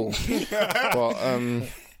take your call. But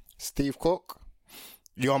Steve Cook,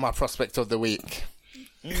 you're my prospect of the week.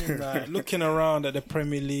 Looking around at the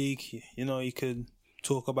Premier League, you could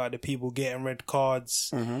talk about the people getting red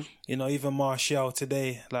cards. Even Martial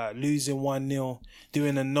today, like losing 1-0,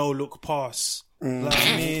 doing a no-look pass. What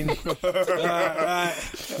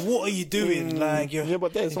are you doing?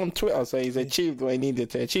 But there's on Twitter, so he's achieved what he needed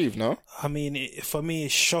to achieve, no? I mean, for me,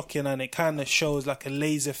 it's shocking, and it kind of shows like a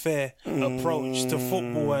laissez-faire approach to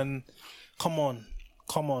football. And come on.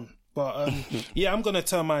 But I'm going to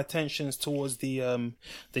turn my attentions towards the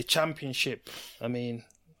Championship. I mean,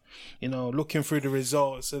 looking through the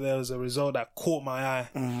results, so there was a result that caught my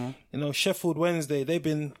eye. Sheffield Wednesday, they've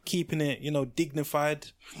been keeping it, dignified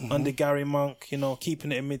under Gary Monk,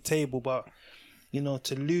 keeping it in mid-table. But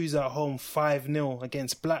to lose at home 5-0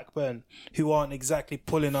 against Blackburn, who aren't exactly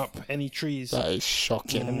pulling up any trees. That is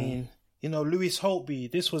shocking. I mean, Lewis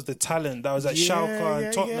Holtby, this was the talent that was at Schalke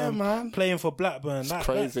and Tottenham playing for Blackburn. It's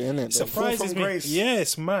crazy, isn't it? Surprises me. Yeah,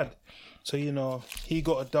 it's mad. So, he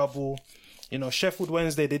got a double. Sheffield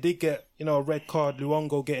Wednesday, they did get, a red card,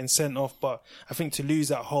 Luongo getting sent off, but I think to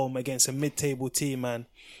lose at home against a mid-table team, man,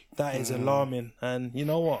 that is alarming. And you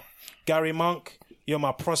know what? Gary Monk, you're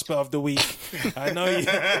my prospect of the week. I know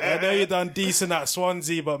you done decent at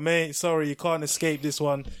Swansea, but mate, sorry, you can't escape this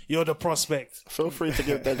one. You're the prospect. Feel free to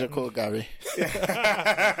give Dej a call, Gary.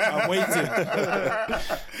 I'm waiting.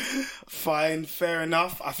 Fine, fair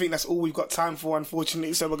enough. I think that's all we've got time for,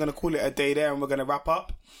 unfortunately. So we're going to call it a day there and we're going to wrap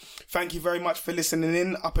up. Thank you very much for listening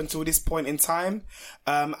in up until this point in time.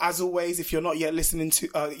 As always, if you're not yet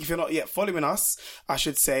if you're not yet following us, I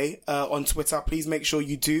should say, on Twitter, please make sure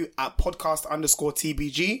you do at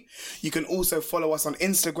podcast_TBG. You can also follow us on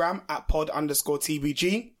Instagram at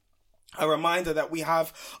pod_TBG. A reminder that we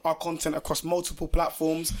have our content across multiple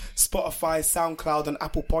platforms, Spotify, SoundCloud, and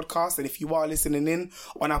Apple Podcasts. And if you are listening in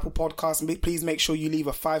on Apple Podcasts, please make sure you leave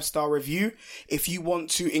a 5-star review. If you want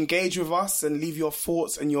to engage with us and leave your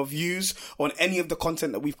thoughts and your views on any of the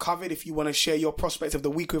content that we've covered, if you want to share your prospect of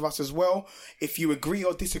the week with us as well, if you agree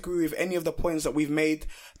or disagree with any of the points that we've made,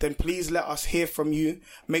 then please let us hear from you.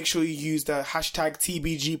 Make sure you use the hashtag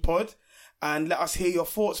TBGpod and let us hear your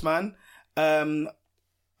thoughts, man.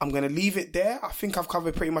 I'm going to leave it there. I think I've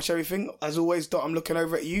covered pretty much everything. As always, Dot, I'm looking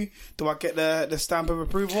over at you. Do I get the stamp of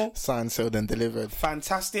approval? Signed, sealed and delivered.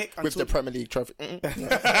 Fantastic. With the Premier League trophy.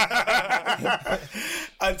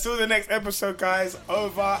 Until the next episode, guys,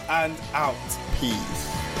 over and out. Peace.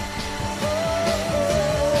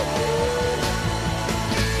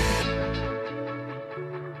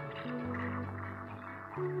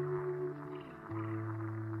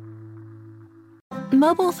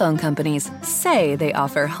 Mobile phone companies say they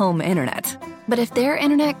offer home internet. But if their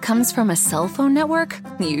internet comes from a cell phone network,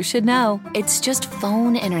 you should know. It's just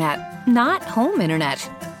phone internet, not home internet.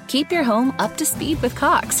 Keep your home up to speed with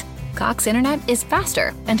Cox. Cox internet is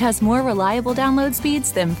faster and has more reliable download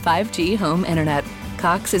speeds than 5G home internet.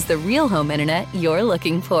 Cox is the real home internet you're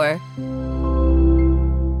looking for.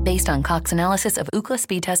 Based on Cox analysis of Ookla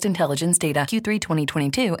speed test intelligence data Q3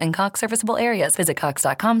 2022 and Cox serviceable areas, visit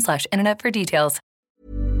cox.com/internet for details.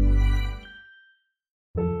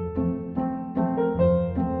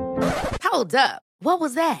 Hold up. What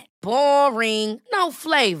was that? Boring. No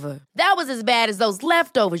flavor. That was as bad as those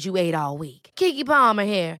leftovers you ate all week. Keke Palmer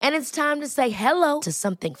here, and it's time to say hello to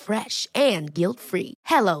something fresh and guilt-free.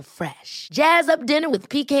 Hello Fresh. Jazz up dinner with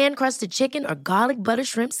pecan-crusted chicken or garlic butter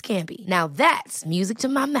shrimp scampi. Now that's music to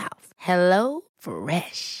my mouth. Hello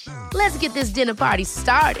Fresh. Let's get this dinner party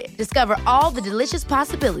started. Discover all the delicious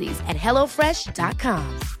possibilities at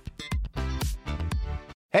HelloFresh.com.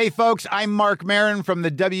 Hey, folks, I'm Mark Maron from the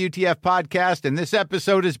WTF Podcast, and this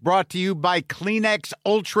episode is brought to you by Kleenex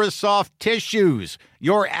Ultra Soft Tissues,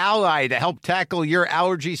 your ally to help tackle your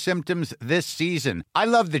allergy symptoms this season. I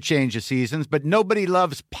love the change of seasons, but nobody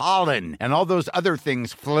loves pollen and all those other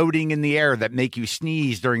things floating in the air that make you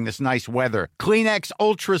sneeze during this nice weather. Kleenex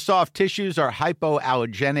Ultra Soft Tissues are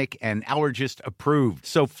hypoallergenic and allergist approved,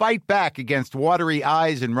 so fight back against watery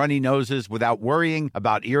eyes and runny noses without worrying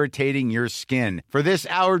about irritating your skin. For this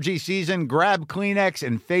allergy season, grab Kleenex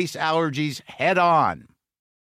and face allergies head on.